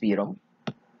frothy sputum.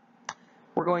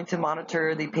 We're going to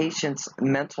monitor the patient's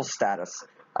mental status,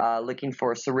 looking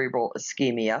for cerebral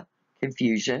ischemia,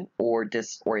 confusion, or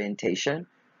disorientation.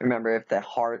 Remember, if the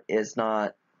heart is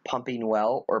not pumping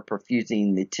well or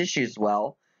perfusing the tissues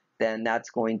well, then that's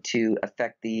going to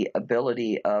affect the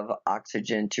ability of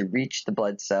oxygen to reach the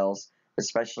blood cells,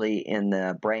 especially in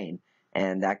the brain,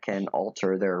 and that can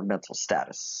alter their mental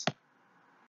status.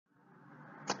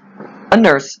 A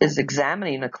nurse is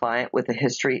examining a client with a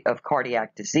history of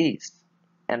cardiac disease.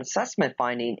 An assessment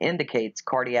finding indicates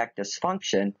cardiac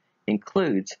dysfunction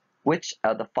includes which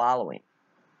of the following?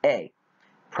 A.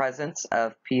 Presence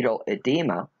of pedal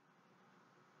edema.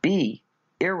 B.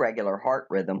 Irregular heart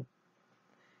rhythm.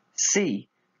 C.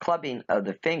 Clubbing of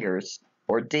the fingers.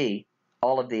 Or D.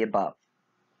 All of the above.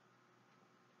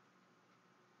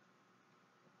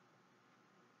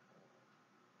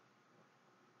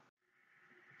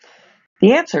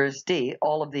 The answer is D.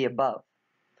 All of the above.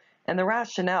 And the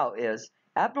rationale is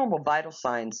abnormal vital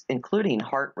signs, including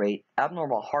heart rate,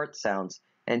 abnormal heart sounds,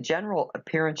 and general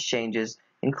appearance changes,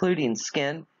 including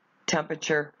skin,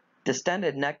 temperature,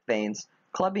 distended neck veins,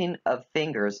 clubbing of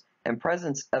fingers, and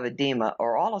presence of edema,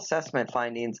 are all assessment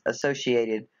findings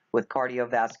associated with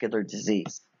cardiovascular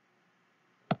disease.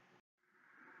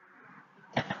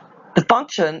 The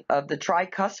function of the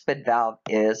tricuspid valve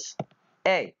is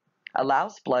A.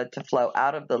 Allows blood to flow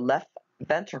out of the left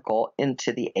ventricle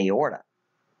into the aorta.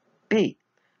 B.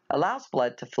 Allows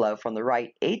blood to flow from the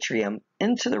right atrium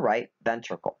into the right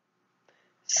ventricle.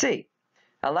 C.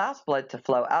 Allows blood to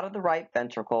flow out of the right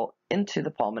ventricle into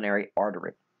the pulmonary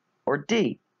artery. Or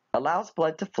D. Allows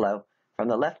blood to flow from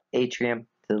the left atrium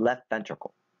to the left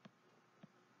ventricle.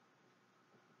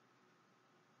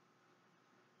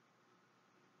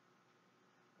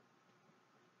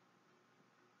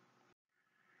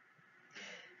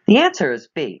 The answer is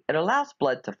B. It allows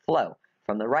blood to flow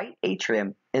from the right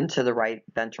atrium into the right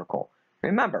ventricle.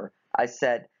 Remember, I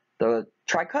said the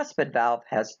tricuspid valve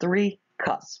has 3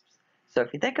 cusps. So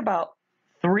if you think about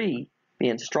 3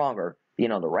 being stronger,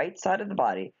 being on the right side of the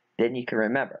body, then you can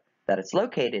remember that it's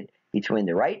located between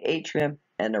the right atrium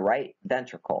and the right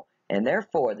ventricle. And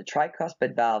therefore, the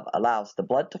tricuspid valve allows the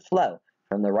blood to flow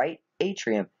from the right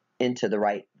atrium into the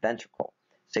right ventricle.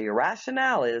 So your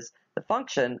rationale is the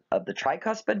function of the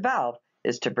tricuspid valve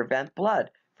is to prevent blood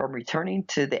from returning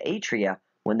to the atria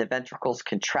when the ventricles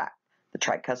contract. The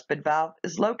tricuspid valve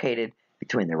is located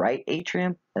between the right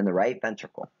atrium and the right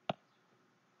ventricle.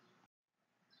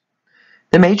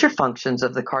 The major functions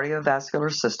of the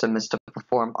cardiovascular system is to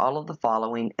perform all of the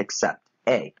following except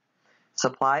A.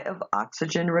 Supply of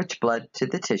oxygen-rich blood to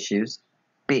the tissues.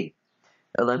 B.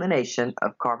 Elimination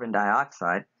of carbon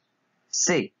dioxide.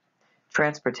 C.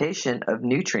 Transportation of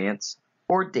nutrients.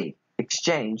 Or D.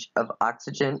 Exchange of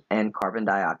oxygen and carbon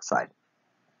dioxide.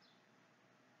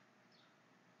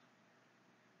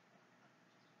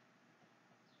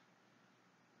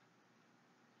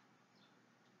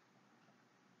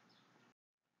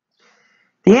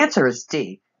 The answer is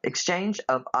D. Exchange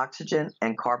of oxygen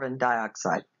and carbon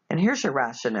dioxide. And here's your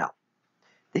rationale.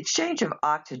 The exchange of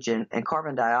oxygen and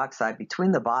carbon dioxide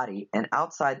between the body and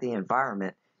outside the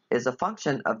environment is a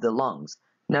function of the lungs,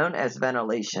 known as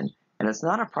ventilation, and is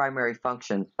not a primary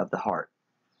function of the heart.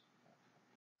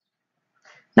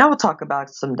 Now we'll talk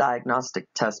about some diagnostic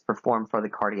tests performed for the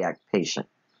cardiac patient.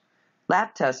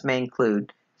 Lab tests may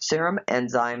include serum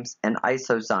enzymes and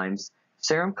isozymes,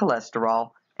 serum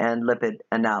cholesterol, and lipid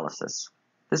analysis.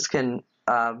 This can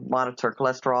monitor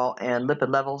cholesterol and lipid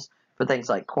levels for things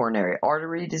like coronary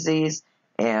artery disease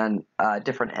and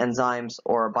different enzymes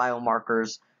or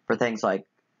biomarkers for things like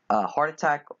heart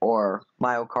attack or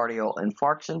myocardial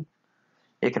infarction.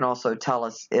 It can also tell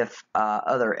us if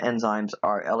other enzymes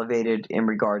are elevated in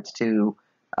regards to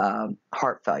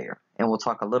heart failure, and we'll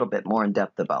talk a little bit more in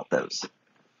depth about those.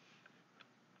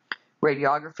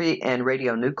 Radiography and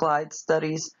radionuclide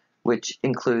studies, which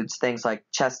includes things like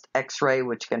chest x-ray,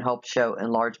 which can help show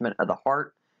enlargement of the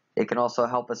heart. It can also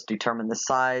help us determine the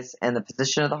size and the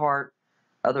position of the heart.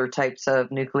 Other types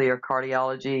of nuclear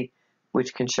cardiology,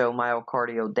 which can show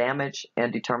myocardial damage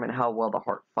and determine how well the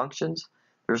heart functions.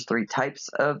 There's 3 types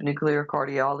of nuclear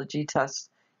cardiology tests,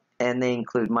 and they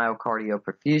include myocardial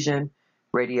perfusion,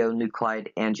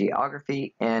 radionuclide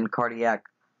angiography, and cardiac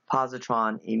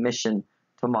positron emission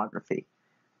tomography.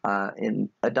 In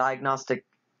a diagnostic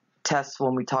test,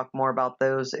 when we talk more about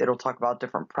those, it'll talk about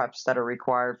different preps that are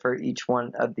required for each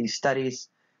one of these studies.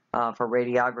 For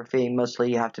radiography,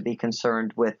 mostly you have to be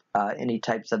concerned with any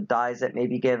types of dyes that may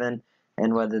be given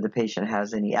and whether the patient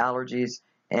has any allergies.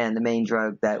 And the main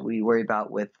drug that we worry about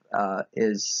with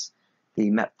is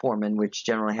the metformin, which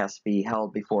generally has to be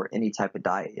held before any type of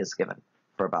dye is given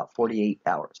for about 48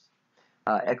 hours.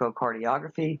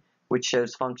 Echocardiography, which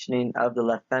shows functioning of the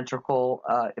left ventricle.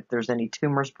 If there's any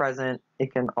tumors present,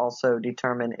 it can also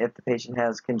determine if the patient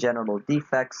has congenital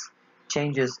defects,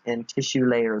 changes in tissue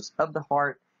layers of the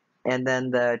heart, and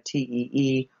then the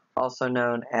TEE, also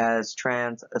known as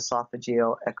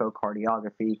transesophageal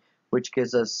echocardiography, which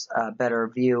gives us a better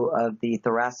view of the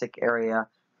thoracic area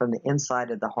from the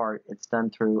inside of the heart. It's done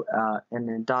through an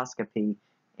endoscopy,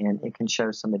 and it can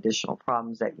show some additional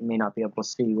problems that you may not be able to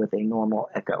see with a normal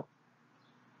echo.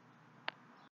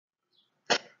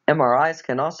 MRIs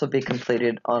can also be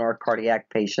completed on our cardiac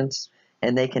patients,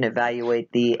 and they can evaluate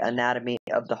the anatomy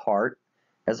of the heart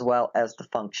as well as the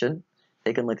function.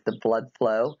 They can look at the blood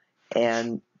flow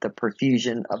and the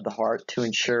perfusion of the heart to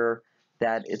ensure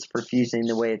that it's perfusing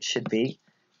the way it should be.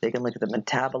 They can look at the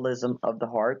metabolism of the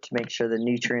heart to make sure the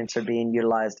nutrients are being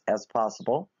utilized as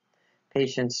possible.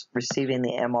 Patients receiving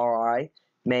the MRI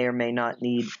may or may not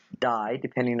need dye,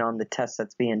 depending on the test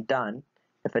that's being done.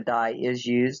 If a dye is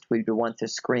used, we would want to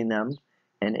screen them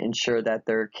and ensure that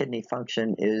their kidney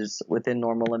function is within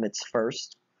normal limits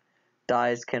first.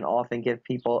 Dyes can often give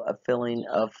people a feeling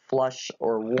of flush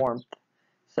or warmth,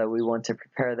 so we want to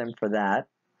prepare them for that.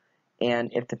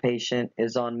 And if the patient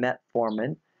is on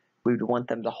metformin, we would want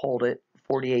them to hold it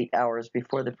 48 hours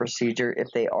before the procedure.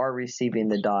 If they are receiving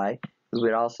the dye, we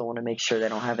would also want to make sure they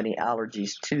don't have any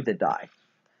allergies to the dye.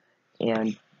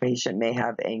 And the patient may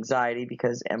have anxiety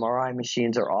because MRI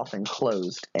machines are often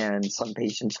closed, and some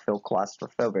patients feel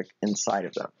claustrophobic inside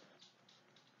of them.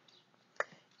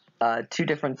 2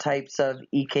 different types of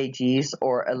EKGs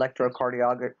or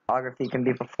electrocardiography can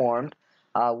be performed,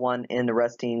 one in the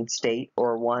resting state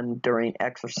or one during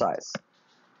exercise.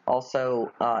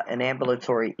 Also, an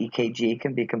ambulatory EKG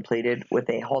can be completed with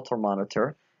a Holter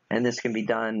monitor, and this can be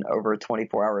done over a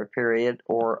 24-hour period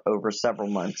or over several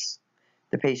months.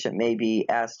 The patient may be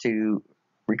asked to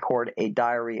record a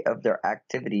diary of their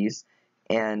activities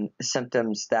and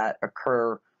symptoms that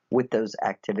occur with those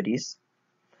activities.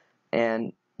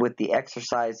 And with the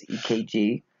exercise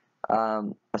EKG, a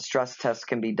stress test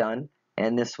can be done,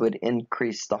 and this would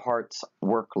increase the heart's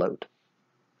workload.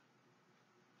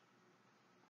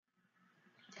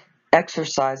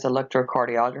 Exercise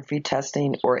electrocardiography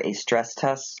testing or a stress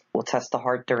test will test the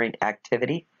heart during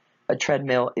activity. A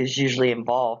treadmill is usually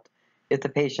involved. If the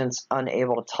patient's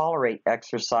unable to tolerate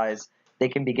exercise, they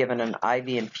can be given an IV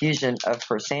infusion of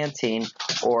quercetin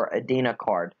or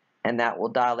Adenocard, and that will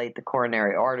dilate the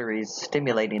coronary arteries,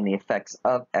 stimulating the effects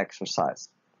of exercise.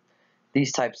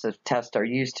 These types of tests are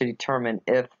used to determine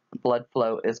if blood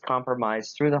flow is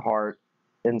compromised through the heart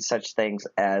in such things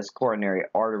as coronary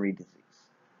artery disease.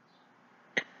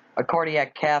 A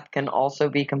cardiac cath can also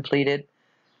be completed.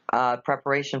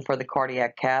 Preparation for the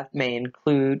cardiac cath may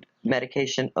include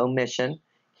medication omission,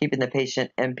 keeping the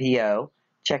patient NPO,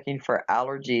 checking for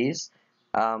allergies,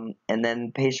 and then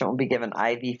the patient will be given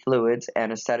IV fluids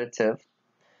and a sedative.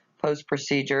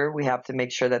 Post-procedure, we have to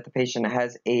make sure that the patient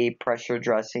has a pressure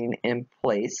dressing in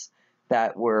place,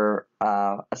 that we're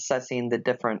assessing the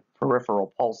different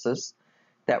peripheral pulses,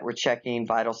 that we're checking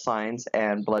vital signs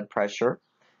and blood pressure,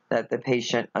 that the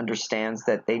patient understands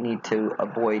that they need to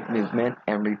avoid movement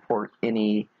and report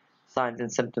any signs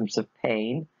and symptoms of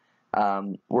pain.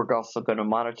 We're also going to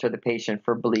monitor the patient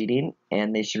for bleeding,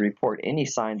 and they should report any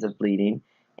signs of bleeding,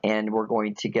 and we're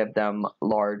going to give them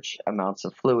large amounts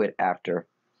of fluid after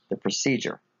the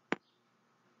procedure.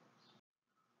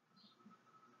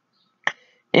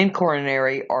 In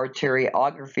coronary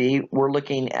arteriography, we're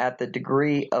looking at the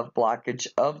degree of blockage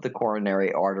of the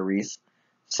coronary arteries.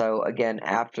 So again,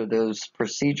 after those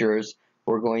procedures,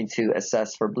 we're going to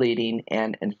assess for bleeding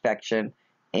and infection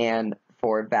and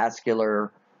for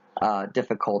vascular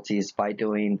difficulties by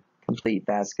doing complete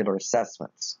vascular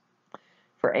assessments.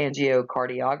 For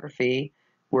angiocardiography,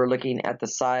 we're looking at the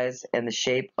size and the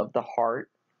shape of the heart,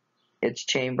 its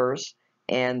chambers,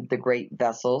 and the great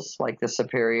vessels like the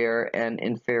superior and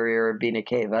inferior vena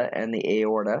cava and the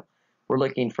aorta. We're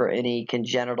looking for any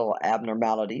congenital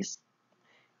abnormalities.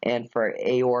 And for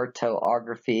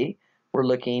aortography, we're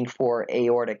looking for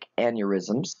aortic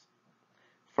aneurysms.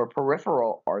 For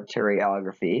peripheral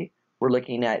arteriography, we're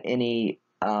looking at any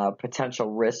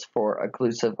potential risk for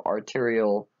occlusive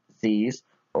arterial disease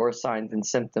or signs and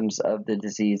symptoms of the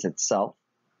disease itself.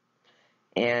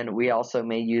 And we also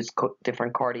may use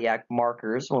different cardiac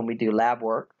markers when we do lab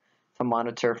work to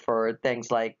monitor for things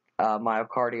like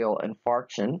myocardial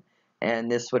infarction.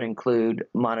 And this would include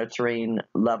monitoring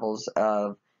levels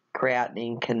of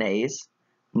creatinine kinase,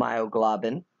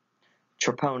 myoglobin,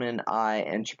 troponin I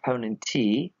and troponin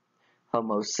T,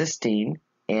 homocysteine,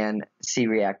 and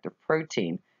C-reactive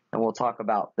protein. And we'll talk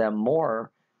about them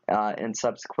more in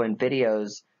subsequent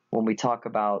videos when we talk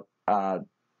about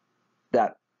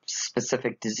that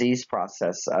specific disease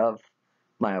process of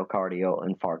myocardial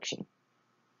infarction.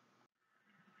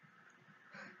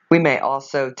 We may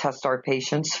also test our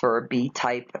patients for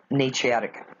B-type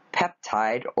natriuretic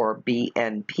peptide, or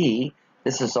BNP.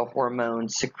 This is a hormone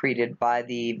secreted by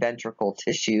the ventricle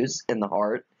tissues in the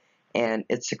heart, and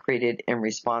it's secreted in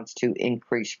response to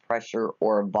increased pressure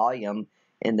or volume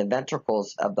in the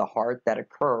ventricles of the heart that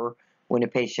occur when a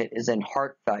patient is in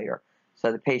heart failure.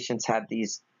 So the patients have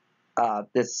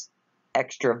this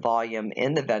extra volume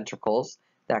in the ventricles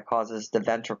that causes the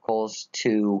ventricles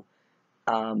to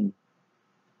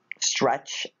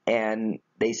stretch, and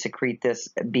they secrete this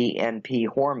BNP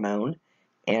hormone.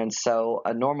 And so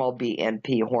a normal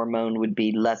BNP hormone would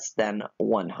be less than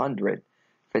 100.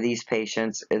 For these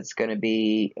patients, it's going to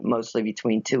be mostly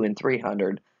between 200 and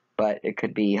 300, but it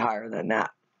could be higher than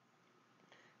that.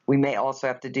 We may also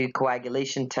have to do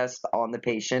coagulation tests on the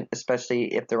patient,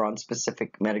 especially if they're on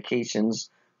specific medications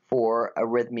for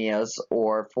arrhythmias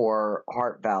or for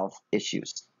heart valve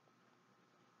issues.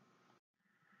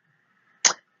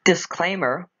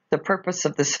 Disclaimer: the purpose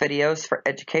of this video is for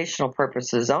educational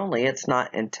purposes only. It's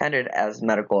not intended as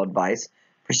medical advice.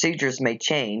 Procedures may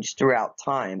change throughout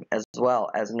time as well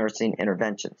as nursing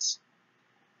interventions.